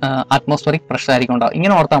അറ്റ്മോസ്ഫറിക് പ്രഷർ ആയിരിക്കും ഉണ്ടാവും.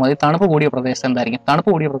 ഇങ്ങനെ ഓർത്താൽ മതി. തണുപ്പ് കൂടിയ പ്രദേശത്ത് എന്തായിരിക്കും? തണുപ്പ്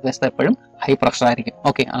കൂടിയ പ്രദേശത്ത് എപ്പോഴും ഹൈ പ്രഷർ ആയിരിക്കും.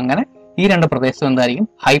 ഓക്കെ, അങ്ങനെ ഈ രണ്ട് പ്രദേശത്തും എന്തായിരിക്കും?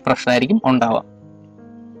 ഹൈ പ്രഷർ ആയിരിക്കും ഉണ്ടാവുക,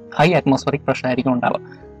 ഹൈ അറ്റ്മോസ്ഫറിക് പ്രഷർ ആയിരിക്കും ഉണ്ടാവുക.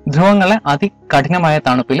 ധ്രുവങ്ങളെ അതികഠിനമായ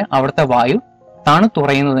തണുപ്പിൽ അവിടുത്തെ വായു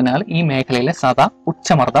തണുത്തുറയുന്നതിനാൽ ഈ മേഖലയിലെ സദാ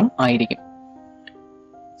ഉച്ചമർദ്ദം ആയിരിക്കും.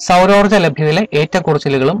 സൗരോർജ്ജ ലഭ്യതയിലെ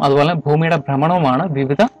ഏറ്റക്കുറച്ചിലുകളും അതുപോലെ ഭൂമിയുടെ ഭ്രമണവുമാണ്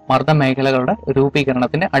വിവിധ മർദ്ദ മേഖലകളുടെ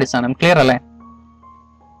രൂപീകരണത്തിന്റെ അടിസ്ഥാനം. ക്ലിയർ അല്ലേ?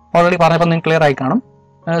 ഓൾറെഡി പറഞ്ഞപ്പോൾ നിങ്ങൾക്ക് ക്ലിയർ ആയി കാണും.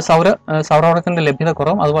 സൗരോർജ്ജത്തിന്റെ ലഭ്യത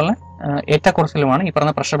കുറവും അതുപോലെ ഏറ്റക്കുറച്ചിലുമാണ് ഈ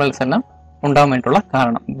പറഞ്ഞ പ്രഷർ ബെൽറ്റ്സ് എല്ലാം ഉണ്ടാകാൻ വേണ്ടിയിട്ടുള്ള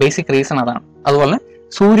കാരണം. ബേസിക് റീസൺ അതാണ്. അതുപോലെ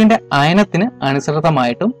സൂര്യന്റെ അയനത്തിന്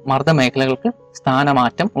അനുസൃതമായിട്ടും മർദ്ദമേഖലകൾക്ക്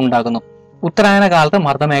സ്ഥാനമാറ്റം ഉണ്ടാകുന്നു. ഉത്തരായന കാലത്ത്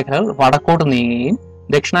മർദ്ദമേഖലകൾ വടക്കോട്ട് നീങ്ങുകയും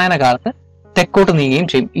ദക്ഷിണായന കാലത്ത് തെക്കോട്ട് നീങ്ങുകയും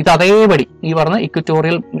ചെയ്യും. ഇത് അതേപടി ഈ പറഞ്ഞ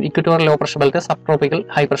equatorial low pressure belt, sub tropical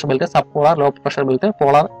high pressure belt, sub polar low pressure belt,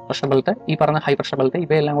 polar pressure belt, ഈ പറഞ്ഞ ഹൈ പ്രഷർ ബെൽറ്റ്,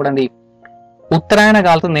 ഇവയെല്ലാം കൂടെ എന്ത് ചെയ്യും? ഉത്തരായന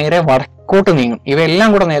കാലത്ത് നേരെ വടക്കോട്ട് നീങ്ങും. ഇവയെല്ലാം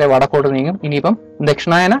കൂടെ നേരെ വടക്കോട്ട് നീങ്ങും. ഇനിയിപ്പം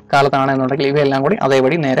ദക്ഷിണായന കാലത്താണെന്നുണ്ടെങ്കിൽ ഇവയെല്ലാം കൂടി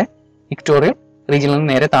അതേപടി നേരെ ഇക്വറ്റോറിയൽ റീജിയനിൽ നിന്ന്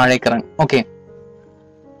നേരെ താഴേക്ക് ഇറങ്ങും. ഓക്കെ,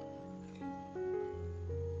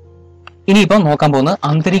 ഇനിയിപ്പം നോക്കാൻ പോകുന്നത്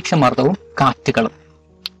അന്തരീക്ഷ മർദ്ദവും കാറ്റുകളും.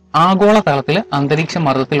 ആഗോളതലത്തിൽ അന്തരീക്ഷ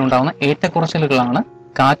മർദ്ദത്തിൽ ഉണ്ടാകുന്ന ഏറ്റക്കുറച്ചിലുകളാണ്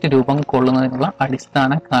കാറ്റ് രൂപം കൊള്ളുന്നതിനുള്ള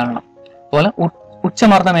അടിസ്ഥാന കാരണം. അതുപോലെ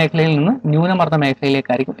ഉച്ചമർദ്ദ മേഖലയിൽ നിന്ന് ന്യൂനമർദ്ദ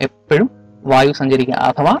മേഖലയിലേക്കായിരിക്കും എപ്പോഴും വായു സഞ്ചരിക്കുക.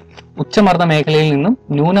 അഥവാ ഉച്ചമർദ്ദ മേഖലയിൽ നിന്നും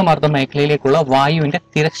ന്യൂനമർദ്ദ മേഖലയിലേക്കുള്ള വായുവിന്റെ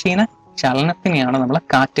തിരശ്ചീന ചലനത്തിനെയാണ് നമ്മൾ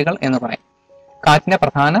കാറ്റുകൾ എന്ന് പറയും. കാറ്റിന്റെ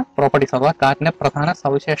പ്രധാന പ്രോപ്പർട്ടീസ് അഥവാ കാറ്റിന്റെ പ്രധാന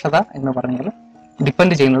സവിശേഷത എന്ന് പറഞ്ഞാൽ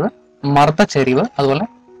ഡിപ്പെൻഡ് ചെയ്യുന്നത് മർദ്ദച്ചരിവ്, അതുപോലെ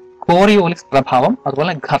കോറിയോലിസ് പ്രഭാവം,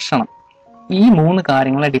 അതുപോലെ ഘർഷണം. ഈ 3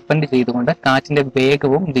 കാര്യങ്ങളെ ഡിപ്പെൻഡ് ചെയ്തുകൊണ്ട് കാറ്റിന്റെ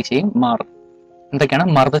വേഗവും ദിശയും മാറും. എന്തൊക്കെയാണ്?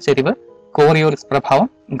 മർദ്ദച്ചരിവ്, കോറിയോലിസ് പ്രഭാവം,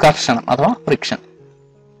 ഘർഷണം അഥവാ ഫ്രിക്ഷൻ.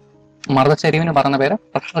 മർദ്ദച്ചരിവിന് പറഞ്ഞ പേര്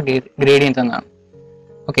പ്രഷർ ഗ്രേഡിയന്റ് എന്നാണ്.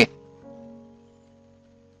 ഓക്കെ,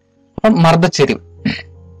 അപ്പം മർദ്ദച്ചരിവ്.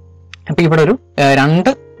 അപ്പൊ ഇവിടെ ഒരു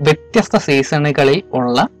 2 വ്യത്യസ്ത സീസണുകളിൽ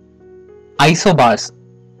ഉള്ള ഐസോബാർസ്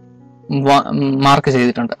മാർക്ക്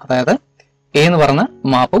ചെയ്തിട്ടുണ്ട്. അതായത് എ എന്ന് പറഞ്ഞ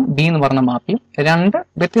മാപ്പും ബി എന്ന് പറഞ്ഞ മാപ്പിലും 2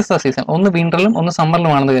 വ്യത്യസ്ത സീസൺ, ഒന്ന് വിന്ററിലും ഒന്ന്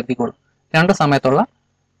സമ്മറിലുമാണെന്ന് കരുതിക്കോളൂ. 2 സമയത്തുള്ള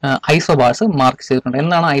ഐസോബാർസ് മാർക്ക് ചെയ്തിട്ടുണ്ട്.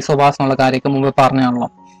 എന്താണ് ഐസോബാർസ് എന്നുള്ള കാര്യമൊക്കെ മുമ്പ് പറഞ്ഞാണല്ലോ.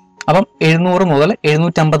 അപ്പം 700 മുതൽ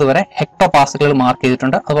 750 വരെ ഹെക്ടോ പാസ്കലുകൾ മാർക്ക്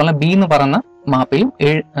ചെയ്തിട്ടുണ്ട്. അതുപോലെ ബി എന്ന് പറയുന്ന മാപ്പിലും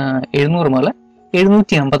 700 മുതൽ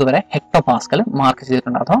 750 വരെ ഹെക്ടോ പാസ്കൽ മാർക്ക്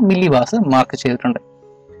ചെയ്തിട്ടുണ്ട്, അഥവാ മില്ലി ബാർസ് മാർക്ക് ചെയ്തിട്ടുണ്ട്.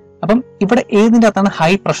 അപ്പം ഇവിടെ ഏതിൻ്റെ അകത്താണ്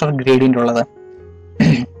ഹൈ പ്രഷർ ഗ്രേഡിയന്റ് ഉള്ളത്?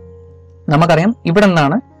 നമുക്കറിയാം ഇവിടെ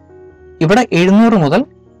എന്താണ്, ഇവിടെ 700 മുതൽ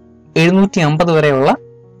 750 വരെയുള്ള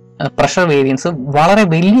പ്രഷർ വേരിയൻസ് വളരെ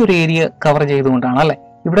വലിയൊരു ഏരിയ കവർ ചെയ്തുകൊണ്ടാണ് അല്ലെ.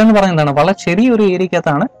 ഇവിടെ എന്ന് പറയുന്നത് എന്താണ്, വളരെ ചെറിയൊരു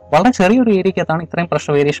ഏരിയക്കകത്താണ് ഇത്രയും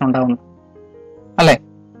പ്രഷർ വേരിയേഷൻ ഉണ്ടാവുന്നത് അല്ലെ.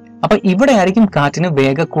 അപ്പൊ ഇവിടെ ആയിരിക്കും കാറ്റിന്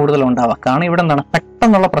വേഗം കൂടുതൽ ഉണ്ടാവുക. കാരണം ഇവിടെ എന്താണ്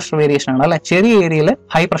പെട്ടെന്നുള്ള പ്രഷർ വേരിയേഷൻ ആണ് അല്ലെ. ചെറിയ ഏരിയയിൽ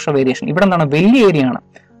ഹൈ പ്രഷർ വേരിയേഷൻ, ഇവിടെ എന്താണ് വലിയ ഏരിയ ആണ്.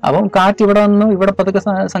 അപ്പം കാറ്റ് ഇവിടെ വന്ന് ഇവിടെ പതുക്കെ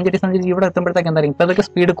സഞ്ചരിച്ച് ഇവിടെ എത്തുമ്പോഴത്തേക്ക് എന്തായിരിക്കും പതുക്കെ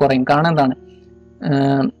സ്പീഡ് കുറയും. കാരണം എന്താണ്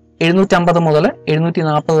 750 മുതൽ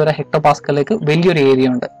 740 വരെ ഹെക്ടോ പാസ്കലിലേക്ക് വലിയൊരു ഏരിയ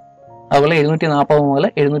ഉണ്ട്. അതുപോലെ 740 മുതൽ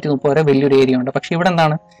 730 വരെ വലിയൊരു ഏരിയ ഉണ്ട്. പക്ഷെ ഇവിടെ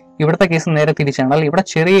എന്താണ് ഇവിടുത്തെ കേസ് നേരെ തിരിച്ചാണ് അല്ലെ. ഇവിടെ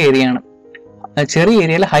ചെറിയ ഏരിയ ആണ്. ചെറിയ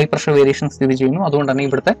ഏരിയയിൽ ഹൈ പ്രഷർ വേരിയേഷൻ സ്ഥിതി ചെയ്യുന്നു. അതുകൊണ്ട് തന്നെ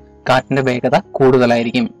ഇവിടുത്തെ കാറ്റിന്റെ വേഗത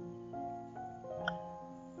കൂടുതലായിരിക്കും.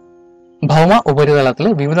 ഭൗമ ഉപരിതലത്തിൽ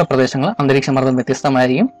വിവിധ പ്രദേശങ്ങൾ അന്തരീക്ഷ മർദ്ദം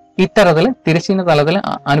വ്യത്യസ്തമായിരിക്കും. ഇത്തരത്തിൽ തിരശ്ചീന തലത്തിൽ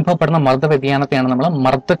അനുഭവപ്പെടുന്ന മർദ്ദ വ്യതിയാനത്തെയാണ് നമ്മൾ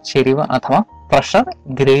മർദ്ദച്ചെരിവ് അഥവാ പ്രഷർ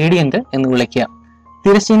ഗ്രേഡിയന്റ് എന്ന് വിളിക്കുക.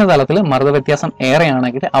 തിരശ്ചീന തലത്തിൽ മർദ്ദ വ്യത്യാസം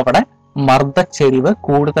ഏറെയാണെങ്കിൽ അവിടെ മർദ്ദച്ചെരിവ്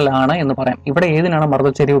കൂടുതലാണ് എന്ന് പറയാം. ഇവിടെ ഏതിനാണ്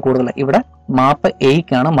മർദ്ദച്ചെരിവ് കൂടുതൽ? ഇവിടെ മാപ്പ്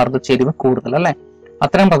എയ്ക്കാണ് മർദ്ദച്ചെരിവ് കൂടുതൽ അല്ലെ.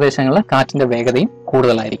 അത്തരം പ്രദേശങ്ങളിൽ കാറ്റിന്റെ വേഗതയും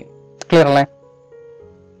കൂടുതലായിരിക്കും. ക്ലിയർ അല്ലേ?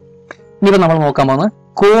 ഇനിയിപ്പോ നമ്മൾ നോക്കാൻ പോകുന്നത്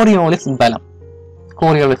കോറിയോളിസ് ബലം.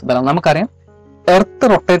 കോറിയോളിസ് ബലം നമുക്കറിയാം, എർത്ത്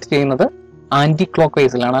റൊട്ടേറ്റ് ചെയ്യുന്നത് ആന്റി ക്ലോക്ക്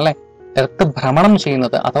വൈസിലാണ് അല്ലെ. എർത്ത് ഭ്രമണം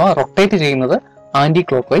ചെയ്യുന്നത് അഥവാ റൊട്ടേറ്റ് ചെയ്യുന്നത് ആന്റി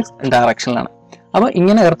ക്ലോക്ക് വൈസ് ഡയറക്ഷനിലാണ്. അപ്പൊ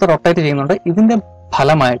ഇങ്ങനെ എർത്ത് റൊട്ടേറ്റ് ചെയ്യുന്നുണ്ട്. ഇതിന്റെ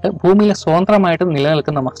ഫലമായിട്ട് ഭൂമിയിൽ സ്വതന്ത്രമായിട്ട്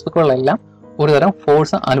നിലനിൽക്കുന്ന വസ്തുക്കളിലെല്ലാം ഒരുതരം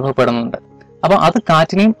ഫോഴ്സ് അനുഭവപ്പെടുന്നുണ്ട്. അപ്പൊ അത്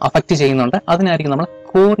കാറ്റിനെയും അഫക്റ്റ് ചെയ്യുന്നുണ്ട്. അതിനായിരിക്കും നമ്മൾ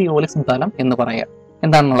കോറിയോളിസ് ബലം എന്ന് പറയുക.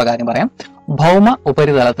 എന്താണെന്നുള്ള കാര്യം പറയാം. ഭൗമ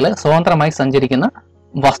ഉപരിതലത്തിൽ സ്വതന്ത്രമായി സഞ്ചരിക്കുന്ന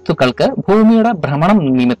വസ്തുക്കൾക്ക് ഭൂമിയുടെ ഭ്രമണം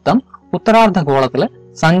നിമിത്തം ഉത്തരാർദ്ധഗോളത്തില്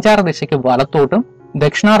സഞ്ചാര ദിശയ്ക്ക് വലത്തോട്ടും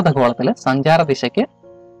ദക്ഷിണാർദ്ധഗോളത്തില് സഞ്ചാര ദിശയ്ക്ക്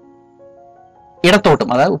ഇടത്തോട്ടും,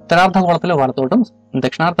 അതായത് ഉത്തരാർദ്ധഗോളത്തില് വലത്തോട്ടും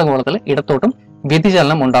ദക്ഷിണാർദ്ധഗോളത്തില് ഇടത്തോട്ടും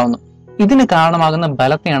വ്യതിചലനം ഉണ്ടാവുന്നു. ഇതിന് കാരണമാകുന്ന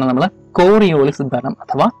ബലത്തെയാണ് നമ്മൾ കോറിയോളിസ് ബലം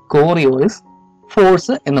അഥവാ കോറിയോളിസ്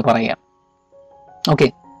ഫോഴ്സ് എന്ന് പറയുക. ഓക്കെ,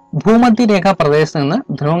 ഭൂമധ്യരേഖാ പ്രദേശത്ത് നിന്ന്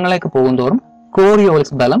ധ്രുവങ്ങളിലേക്ക് പോകുന്തോറും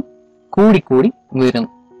കോറിയോളിസ് ബലം കൂടിക്കൂടി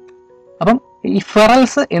വരുന്നു. അപ്പം ഈ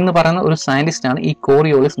ഫെറൽസ് എന്ന് പറയുന്ന ഒരു സയന്റിസ്റ്റ് ആണ് ഈ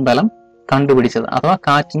കോറിയോളിസ് ബലം കണ്ടുപിടിച്ചത്. അഥവാ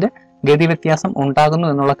കാറ്റിന്റെ ഗതിവ്യത്യാസം ഉണ്ടാകുന്നു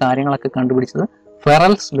എന്നുള്ള കാര്യങ്ങളൊക്കെ കണ്ടുപിടിച്ചത്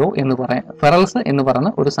ഫെറൽസ് എന്ന് പറയുന്ന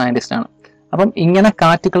ഒരു സയന്റിസ്റ്റ് ആണ്. അപ്പം ഇങ്ങനെ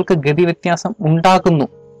കാറ്റുകൾക്ക് ഗതിവ്യത്യാസം ഉണ്ടാകുന്നു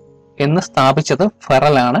എന്ന് സ്ഥാപിച്ചത്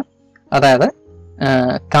ഫെറലാണ്. അതായത്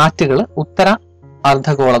കാറ്റുകൾ ഉത്തര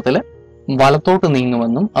അർദ്ധഗോളത്തില് വലത്തോട്ട്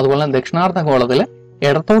നീങ്ങുമെന്നും അതുപോലെ ദക്ഷിണാർദ്ധഗോളത്തില്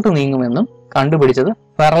ഇടത്തോട്ട് നീങ്ങുമെന്നും കണ്ടുപിടിച്ചത്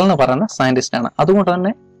ഫെറൽ എന്ന് പറയുന്ന സയന്റിസ്റ്റ് ആണ്. അതുകൊണ്ട്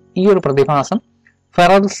തന്നെ ഈ ഒരു പ്രതിഭാസം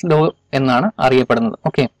ഫെറൽസ് ലോ എന്നാണ് അറിയപ്പെടുന്നത്.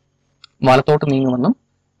 ഓക്കെ, വലത്തോട്ട് നീങ്ങുമെന്നും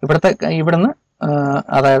ഇവിടുന്ന്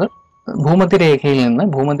അതായത് ഭൂമധ്യരേഖയിൽ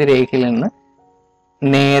നിന്ന്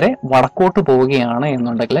നേരെ വടക്കോട്ട് പോവുകയാണ്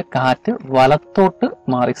എന്നുണ്ടെങ്കിൽ കാറ്റ് വലത്തോട്ട്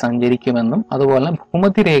മാറി സഞ്ചരിക്കുമെന്നും അതുപോലെ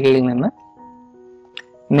ഭൂമധ്യരേഖയിൽ നിന്ന്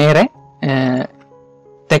നേരെ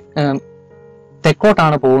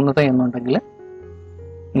തെക്കോട്ടാണ് പോകുന്നത് എന്നുണ്ടെങ്കിൽ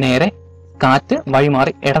നേരെ കാറ്റ്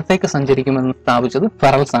വഴിമാറി ഇടത്തേക്ക് സഞ്ചരിക്കുമെന്ന് സ്ഥാപിച്ചത്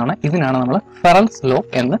ഫെറൽസ് ആണ്. ഇതിനാണ് നമ്മൾ ഫെറൽസ് ലോ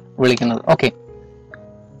എന്ന് വിളിക്കുന്നത്. ഓക്കെ,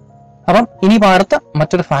 അപ്പം ഇനി അടുത്ത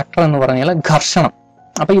മറ്റൊരു ഫാക്ടർ എന്ന് പറഞ്ഞാൽ ഘർഷണം.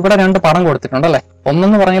 അപ്പൊ ഇവിടെ രണ്ട് പടം കൊടുത്തിട്ടുണ്ട് അല്ലെ.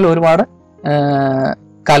 ഒന്നെന്ന് പറഞ്ഞാൽ ഒരുപാട്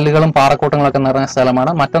കല്ലുകളും പാറക്കൂട്ടങ്ങളൊക്കെ നിറഞ്ഞ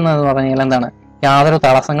സ്ഥലമാണ്. മറ്റൊന്ന് പറഞ്ഞാൽ എന്താണ്, യാതൊരു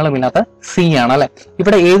തടസ്സങ്ങളും ഇല്ലാത്ത സീ ആണ് അല്ലെ.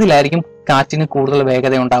 ഇവിടെ ഏതിലായിരിക്കും കാറ്റിന് കൂടുതൽ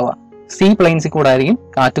വേഗത ഉണ്ടാവുക? സീ പ്ലെയിൻസിൽ കൂടെ ആയിരിക്കും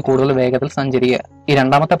കാറ്റ് കൂടുതൽ വേഗത്തിൽ സഞ്ചരിക്കുക. ഈ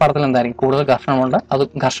രണ്ടാമത്തെ പടത്തിൽ എന്തായിരിക്കും, കൂടുതൽ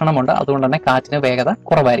ഘർഷണമുണ്ട്. അതുകൊണ്ട് തന്നെ കാറ്റിന് വേഗത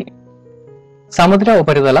കുറവായിരിക്കും. സമുദ്ര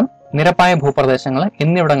ഉപരിതലം, നിരപ്പായ ഭൂപ്രദേശങ്ങൾ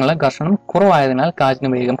എന്നിവിടങ്ങളിൽ ഘർഷണം കുറവായതിനാൽ കാറ്റിന്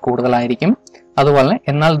വേഗം കൂടുതലായിരിക്കും. അതുപോലെ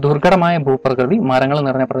എന്നാൽ ദുർഘടമായ ഭൂപ്രകൃതി, മരങ്ങൾ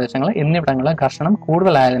നിറഞ്ഞ പ്രദേശങ്ങൾ എന്നിവിടങ്ങളിൽ ഘർഷണം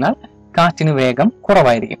കൂടുതലായതിനാൽ കാറ്റിന് വേഗം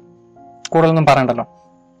കുറവായിരിക്കും. കൂടുതലൊന്നും പറയണ്ടല്ലോ.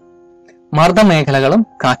 മർദ്ദമേഖലകളും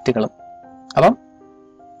കാറ്റുകളും. അപ്പം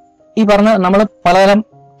ഈ പറഞ്ഞ നമ്മൾ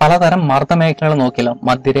പലതരം മർദ്ദമേഖലകൾ നോക്കിയല്ലോ.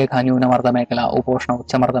 മധ്യരേഖ ന്യൂനമർദ്ദ മേഖല, ഉപോഷ്ണ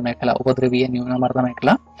ഉച്ചമർദ്ദ മേഖല, ഉപദ്രവീയ ന്യൂനമർദ്ദ മേഖല,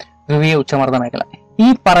 ധ്രുവീയ ഉച്ചമർദ്ദ മേഖല. ഈ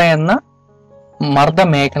പറയുന്ന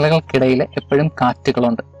മർദ്ദമേഖലകൾക്കിടയിൽ എപ്പോഴും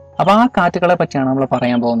കാറ്റുകളുണ്ട്. അപ്പൊ ആ കാറ്റുകളെ പറ്റിയാണ് നമ്മൾ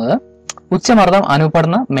പറയാൻ പോകുന്നത്. ഉച്ചമർദ്ദം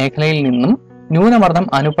അനുപ്പെടുന്ന മേഖലയിൽ നിന്നും ന്യൂനമർദ്ദം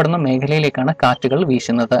അനുപ്പെടുന്ന മേഖലയിലേക്കാണ് കാറ്റുകൾ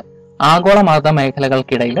വീശുന്നത്. ആഗോള മർദ്ദ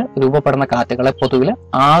മേഖലകൾക്കിടയിൽ രൂപപ്പെടുന്ന കാറ്റുകളെ പൊതുവിൽ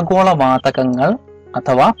ആഗോളവാതകങ്ങൾ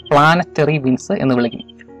അഥവാ പ്ലാനറ്ററി വിൻസ് എന്ന് വിളിക്കും.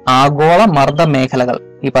 ആഗോള മർദ്ദ മേഖലകൾ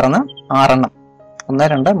ഈ പറഞ്ഞ 6 എണ്ണം, 1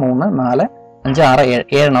 2 3 4 5 6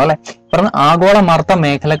 7 എണ്ണം അല്ലെ. പറഞ്ഞ ആഗോള മർദ്ദ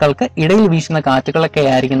മേഖലകൾക്ക് ഇടയിൽ വീശുന്ന കാറ്റുകളൊക്കെ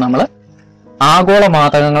ആയിരിക്കും നമ്മൾ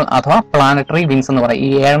ആഗോളവാതകങ്ങൾ അഥവാ പ്ലാനറ്ററി വിൻസ് എന്ന് പറയും. ഈ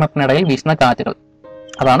 7 എണ്ണത്തിനിടയിൽ വീശുന്ന കാറ്റുകൾ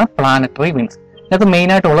അതാണ് പ്ലാനറ്ററി വിൻസ്. ഇതിനകത്ത് മെയിൻ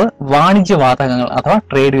ആയിട്ടുള്ളത് വാണിജ്യവാതകങ്ങൾ അഥവാ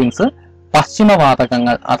ട്രേഡ് വിൻസ്,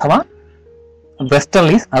 പശ്ചിമവാതകങ്ങൾ അഥവാ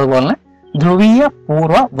വെസ്റ്റർലീസ്, അതുപോലെ തന്നെ ധ്രുവീയ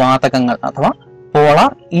പൂർവ്വ വാതകങ്ങൾ അഥവാ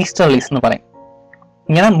പോളാർ ഈസ്റ്റർലീസ് എന്ന് പറയും.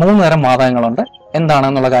 ഇങ്ങനെ 3 തരം വാതകങ്ങളുണ്ട്.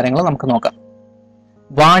 എന്താണെന്നുള്ള കാര്യങ്ങൾ നമുക്ക് നോക്കാം.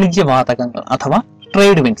 വാണിജ്യവാതകങ്ങൾ അഥവാ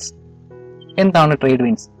ട്രേഡ് വിൻസ്. എന്താണ് ട്രേഡ്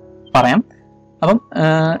വിൻസ് പറയാം. അപ്പം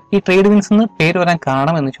ഈ ട്രേഡ് വിൻസ് എന്ന് പേര് വരാൻ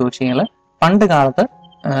കാരണം എന്ന് ചോദിച്ചു കഴിഞ്ഞാൽ പണ്ട് കാലത്ത്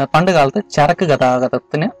പണ്ട് കാലത്ത് ചരക്ക്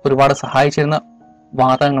ഗതാഗതത്തിന് ഒരുപാട് സഹായിച്ചിരുന്ന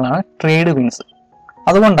വാതകങ്ങളാണ് ട്രേഡ് വിൻസ്.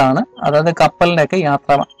 അതുകൊണ്ടാണ്, അതായത് കപ്പലിന്റെ ഒക്കെ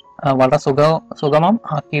യാത്ര വളരെ സുഗമം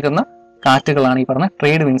ആക്കിയിരുന്ന കാറ്റുകളാണ് ഈ പറഞ്ഞ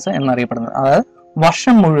ട്രേഡ് വിൻസ് എന്നറിയപ്പെടുന്നത്. അതായത്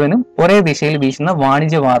വർഷം മുഴുവനും ഒരേ ദിശയിൽ വീശുന്ന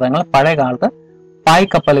വാണിജ്യവാതകങ്ങൾ പഴയ കാലത്ത്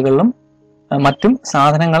പായ്ക്കപ്പലുകളിലും മറ്റും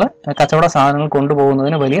കച്ചവട സാധനങ്ങൾ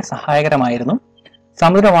കൊണ്ടുപോകുന്നതിന് വലിയ സഹായകരമായിരുന്നു.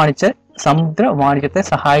 സമുദ്ര വാണിജ്യത്തെ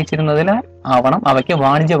സഹായിച്ചിരുന്നതിനാൽ ആവണം അവയ്ക്ക്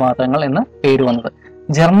വാണിജ്യവാതകങ്ങൾ എന്ന പേര് വന്നത്.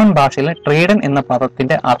 ജർമ്മൻ ഭാഷയിലെ ട്രേഡൻ എന്ന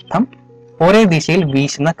പദത്തിന്റെ അർത്ഥം ഒരേ ദിശയിൽ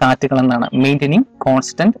വീശുന്ന കാറ്റുകൾ എന്നാണ്. മെയിൻറ്റെയിനിങ്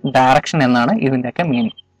കോൺസ്റ്റന്റ് ഡയറക്ഷൻ എന്നാണ് ഇതിന്റെയൊക്കെ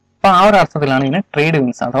മീനിങ്. അപ്പൊ ആ ഒരു അർത്ഥത്തിലാണ് ഇതിന് ട്രേഡ്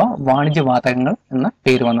വിൻസ് അഥവാ വാണിജ്യവാതകങ്ങൾ എന്ന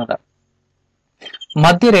പേര് വന്നത്.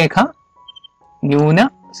 മധ്യരേഖ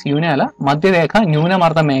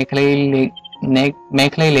ന്യൂനമർദ്ദ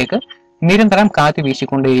മേഖലയിലേക്ക് നിരന്തരം കാറ്റ്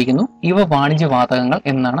വീശിക്കൊണ്ടേയിരിക്കുന്നു. ഇവ വാണിജ്യവാതകങ്ങൾ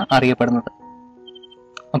എന്നാണ് അറിയപ്പെടുന്നത്.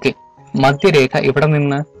 ഓക്കെ, മധ്യരേഖ ഇവിടെ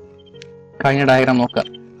നിന്ന് കഴിഞ്ഞ ഡയഗ്രാം നോക്കുക.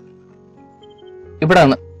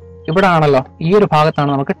 ഇവിടെ ആണല്ലോ, ഈ ഒരു ഭാഗത്താണ്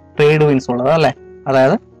നമുക്ക് ട്രേഡ് വിൻസ് ഉള്ളത് അല്ലെ.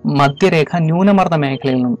 അതായത് മധ്യരേഖ ന്യൂനമർദ്ദ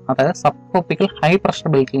മേഖലയിൽ നിന്നും, അതായത് സബ് ട്രോപ്പിക്കൽ ഹൈ പ്രഷർ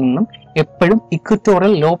ബെൽറ്റിൽ നിന്നും എപ്പോഴും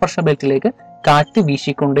ഇക്വറ്റോറിയൽ ലോ പ്രഷർ ബെൽറ്റിലേക്ക് കാറ്റ്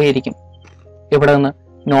വീശിക്കൊണ്ടേയിരിക്കും. ഇവിടെ നിന്ന്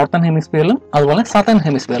നോർത്തേൺ ഹെമിസ്ഫിയറിലും അതുപോലെ സതേൺ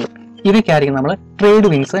ഹെമിസ്ഫിയറിലും. ഇവയ്ക്കായിരിക്കും നമ്മൾ ട്രേഡ്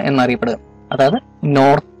വിൻസ് എന്നറിയപ്പെടുക. അതായത്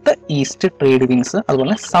നോർത്ത് ഈസ്റ്റ് ട്രേഡ് വിൻസ്,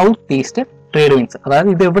 അതുപോലെ സൗത്ത് ഈസ്റ്റ് ട്രേഡ് വിൻസ്. അതായത്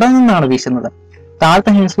ഇത് എവിടെ നിന്നാണ് വീശുന്നത്?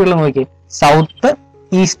 താഴത്തെ ഹെമിസ്ഫിയറിൽ നോക്കി, സൗത്ത്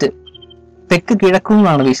ഈസ്റ്റ് തെക്ക് കിഴക്കു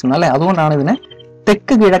നിന്നാണ് വീശുന്നത് അല്ലെ. അതുകൊണ്ടാണ് ഇതിനെ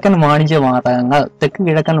തെക്ക് കിഴക്കൻ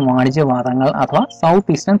വാണിജ്യവാതകങ്ങൾ അഥവാ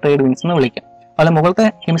സൗത്ത് ഈസ്റ്റേൺ ട്രേഡ് വിൻസ് എന്ന് വിളിക്കാം. അതുപോലെ മുകളിലത്തെ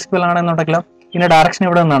ഹെമിസ്ഫിയർ ആണെന്നുണ്ടെങ്കിലോ ഇതിന്റെ ഡയറക്ഷൻ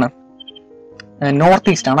എവിടെ നിന്നാണ്?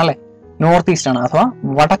 നോർത്ത് ഈസ്റ്റ് ആണ് അല്ലെ. നോർത്ത് ഈസ്റ്റ് ആണ് അഥവാ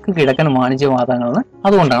വടക്ക് കിഴക്കൻ വാണിജ്യവാതകങ്ങൾ എന്ന്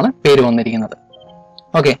അതുകൊണ്ടാണ് പേര് വന്നിരിക്കുന്നത്.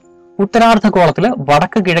 ഓക്കെ, ഉത്തരാർദ്ധഗോളത്തില്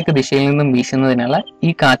വടക്ക് കിഴക്ക് ദിശയിൽ നിന്നും വീശുന്നതിനുള്ള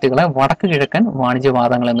ഈ കാറ്റുകളെ വടക്ക് കിഴക്കൻ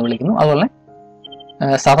വാണിജ്യവാതകങ്ങൾ എന്ന് വിളിക്കുന്നു. അതുപോലെ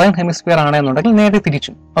സതേൺ ഹെമിസ്ഫിയർ ആണെന്നുണ്ടെങ്കിൽ നേരെ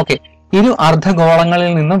തിരിച്ചും. ഓക്കെ, ഇരു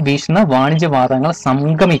അർദ്ധഗോളങ്ങളിൽ നിന്നും വീശുന്ന വാണിജ്യവാതകങ്ങൾ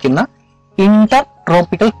സംഗമിക്കുന്ന ഇന്റർ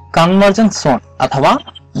ട്രോപ്പിക്കൽ കൺവെർജൻസ് സോൺ അഥവാ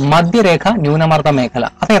മധ്യരേഖ ന്യൂനമർദ്ദ മേഖല.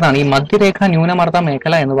 അതേതാണ് ഈ മധ്യരേഖ ന്യൂനമർദ്ദ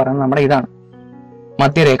മേഖല എന്ന് പറയുന്നത്? നമ്മുടെ ഇതാണ്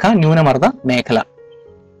മധ്യരേഖ ന്യൂനമർദ്ദ മേഖല.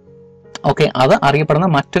 ഓക്കെ, അത് അറിയപ്പെടുന്ന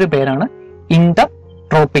മറ്റൊരു പേരാണ് ഇന്റർ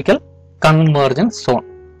ട്രോപ്പിക്കൽ കൺവെർജൻസ് സോൺ.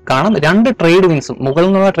 കാരണം രണ്ട് ട്രേഡ് വിൻസും, മുകളിൽ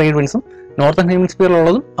നിന്നുള്ള ട്രേഡ് വിൻസും നോർത്തേൺ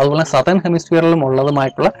ഹെമിസ്ഫിയറിലുള്ളതും അതുപോലെ സതേൺ ഹെമിസ്ഫിയറിലും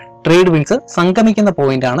ഉള്ളതുമായിട്ടുള്ള ട്രേഡ് വിൻസ് സംഗമിക്കുന്ന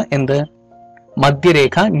പോയിന്റ് ആണ് എന്ത്?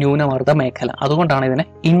 മധ്യരേഖ ന്യൂനമർദ്ദ മേഖല. അതുകൊണ്ടാണ് ഇതിനെ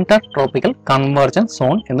ഇന്റർ ട്രോപ്പിക്കൽ കൺവെർജൻസ്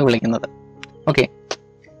സോൺ എന്ന് വിളിക്കുന്നത്. ഓക്കെ,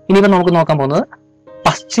 ഇനിയിപ്പോൾ നമുക്ക് നോക്കാൻ പോകുന്നത്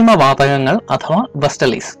പശ്ചിമവാതകങ്ങൾ അഥവാ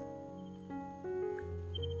വെസ്റ്റർലീസ്.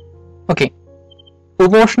 ഓക്കെ,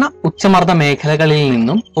 ഉപോഷ്ണ ഉച്ചമർദ്ദ മേഖലകളിൽ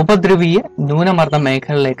നിന്നും ഉപദ്രവീയ ന്യൂനമർദ്ദ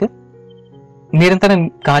മേഖലയിലേക്ക് നിരന്തരം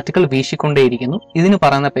കാറ്റുകൾ വീശിക്കൊണ്ടേയിരിക്കുന്നു. ഇതിന്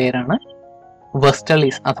പറയുന്ന പേരാണ്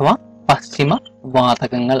വെസ്റ്റർലീസ് അഥവാ പശ്ചിമ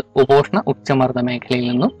വാതകങ്ങൾ. ഉപോഷ്ണ ഉച്ചമർദ്ദ മേഖലയിൽ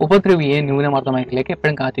നിന്നും ഉപദ്രവീയ ന്യൂനമർദ്ദ മേഖലയിലേക്ക്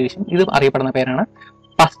എപ്പോഴും കാറ്റ് വീശും. ഇത് അറിയപ്പെടുന്ന പേരാണ്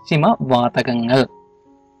പശ്ചിമ വാതകങ്ങൾ.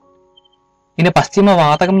 ഇനി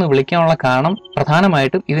പശ്ചിമവാതകം എന്ന് വിളിക്കാനുള്ള കാരണം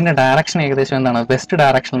പ്രധാനമായിട്ടും ഇതിന്റെ ഡയറക്ഷൻ ഏകദേശം എന്താണ്? വെസ്റ്റ്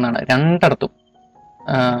ഡയറക്ഷൻ എന്നാണ്. രണ്ടിടത്തും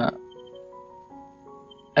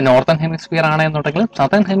നോർത്തേൺ ഹെമിസ്ഫിയർ ആണെന്നുണ്ടെങ്കിലും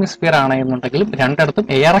സതേൺ ഹെമിസ്ഫിയർ ആണെന്നുണ്ടെങ്കിലും രണ്ടിടത്തും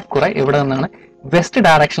ഏറെക്കുറെ എവിടെ നിന്നാണ്? വെസ്റ്റ്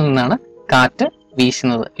ഡയറക്ഷനിൽ നിന്നാണ് കാറ്റ്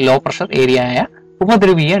വീശുന്നത്. ലോ പ്രഷർ ഏരിയ ആയ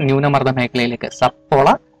ഉപദ്രവീയ ന്യൂനമർദ്ദ മേഖലയിലേക്ക്,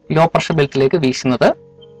 സബ്പോളാർ ലോ പ്രഷർ ബെൽറ്റിലേക്ക് വീശുന്നത്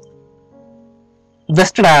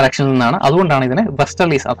വെസ്റ്റ് ഡയറക്ഷനിൽ നിന്നാണ്. അതുകൊണ്ടാണ് ഇതിനെ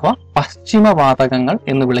വെസ്റ്റർലീസ് അഥവാ പശ്ചിമവാതകങ്ങൾ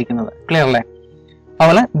എന്ന് വിളിക്കുന്നത്. ക്ലിയർ അല്ലേ?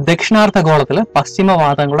 അതുപോലെ ദക്ഷിണാർദ്ധഗോളത്തില്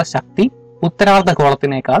പശ്ചിമവാതകങ്ങളുടെ ശക്തി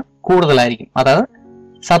ഉത്തരാർദ്ധഗോളത്തിനേക്കാൾ കൂടുതലായിരിക്കും. അതായത്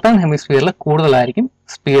സതേൺ ഹെമിസ്ഫിയറിൽ കൂടുതലായിരിക്കും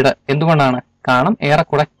സ്പീഡ്. എന്തുകൊണ്ടാണ്? കാരണം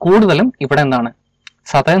ഏറെക്കുറെ കൂടുതലും ഇവിടെ എന്താണ്?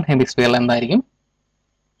 സതേൺ ഹെമിസ്ഫിയറിൽ എന്തായിരിക്കും?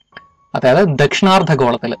 അതായത്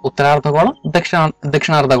ദക്ഷിണാർദ്ധഗോളത്തിൽ, ഉത്തരാർദ്ധഗോളം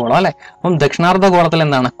ദക്ഷിണാർദ്ധഗോളം അല്ലെ. അപ്പം ദക്ഷിണാർദ്ധഗോളത്തിൽ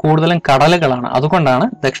എന്താണ്? കൂടുതലും കടലുകളാണ്. അതുകൊണ്ടാണ്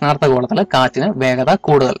ദക്ഷിണാർദ്ധഗോളത്തിൽ കാറ്റിന് വേഗത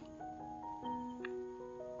കൂടുതൽ.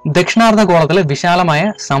 ദക്ഷിണാർദ്ധഗോളത്തിലെ വിശാലമായ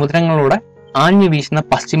സമുദ്രങ്ങളിലൂടെ ആഞ്ഞു വീശുന്ന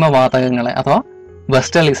പശ്ചിമവാതകങ്ങളെ അഥവാ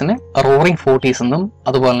വെസ്റ്റർലീസിനെ റോറിംഗ് 40s എന്നും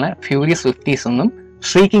അതുപോലെ തന്നെ ഫ്യൂരിയസ് 50s എന്നും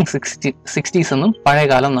ഷ്രീക്കിംഗ് 60s എന്നും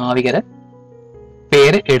പഴയകാല നാവികര്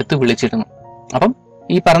പേര് എടുത്തു വിളിച്ചിരുന്നു. അപ്പം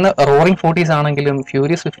ഈ പറഞ്ഞ റോറിംഗ് 40s ആണെങ്കിലും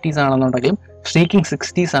ഫ്യൂരിയസ് 50s ആണെന്നുണ്ടെങ്കിലും ഷ്രീക്കിംഗ്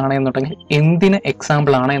 60s ആണെന്നുണ്ടെങ്കിൽ എന്തിന്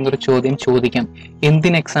എക്സാമ്പിൾ ആണ് എന്നൊരു ചോദ്യം ചോദിക്കാം.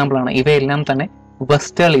 എന്തിന് എക്സാമ്പിൾ ആണ്? ഇവയെല്ലാം തന്നെ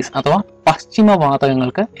വെസ്റ്റർലീസ് അഥവാ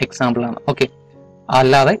പശ്ചിമവാതകങ്ങൾക്ക് എക്സാമ്പിൾ ആണ്. ഓക്കെ,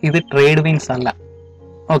 അല്ലാതെ ഇത് ട്രേഡ് വിൻസ് അല്ല.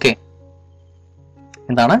 ഓക്കെ,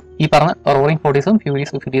 എന്താണ് ഈ പറഞ്ഞ റോറിംഗ് 40സും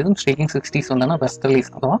ഫ്യൂരിയസ് 50സും ഷ്രീക്കിംഗ് 60സും എന്താണ്?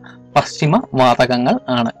 വെസ്റ്റർലീസ് അഥവാ പശ്ചിമ വാതകങ്ങൾ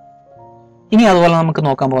ആണ്. ഇനി അതുപോലെ നമുക്ക്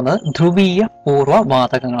നോക്കാൻ പോകുന്നത് ധ്രുവീയ പൂർവ്വ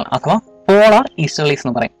വാതകങ്ങൾ അഥവാ പോളാർ ഈസ്റ്റർലീസ്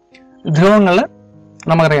എന്ന് പറയും. ധ്രുവങ്ങള്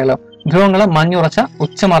നമുക്കറിയാലോ, ധ്രുവങ്ങള് മഞ്ഞുറച്ച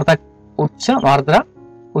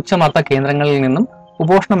ഉച്ചമർദ്ദ കേന്ദ്രങ്ങളിൽ നിന്നും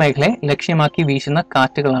ഉപോഷ്ണ മേഖലയെ ലക്ഷ്യമാക്കി വീശുന്ന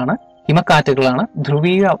കാറ്റുകളാണ് ഹിമക്കാറ്റുകളാണ്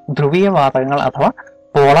ധ്രുവീയ വാതകങ്ങൾ അഥവാ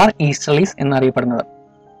പോളാർ ഈസ്റ്റർലീസ് എന്നറിയപ്പെടുന്നത്.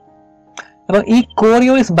 അപ്പൊ ഈ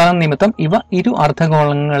കോറിയോളിസ് ബലം നിമിത്തം ഇവ ഇരു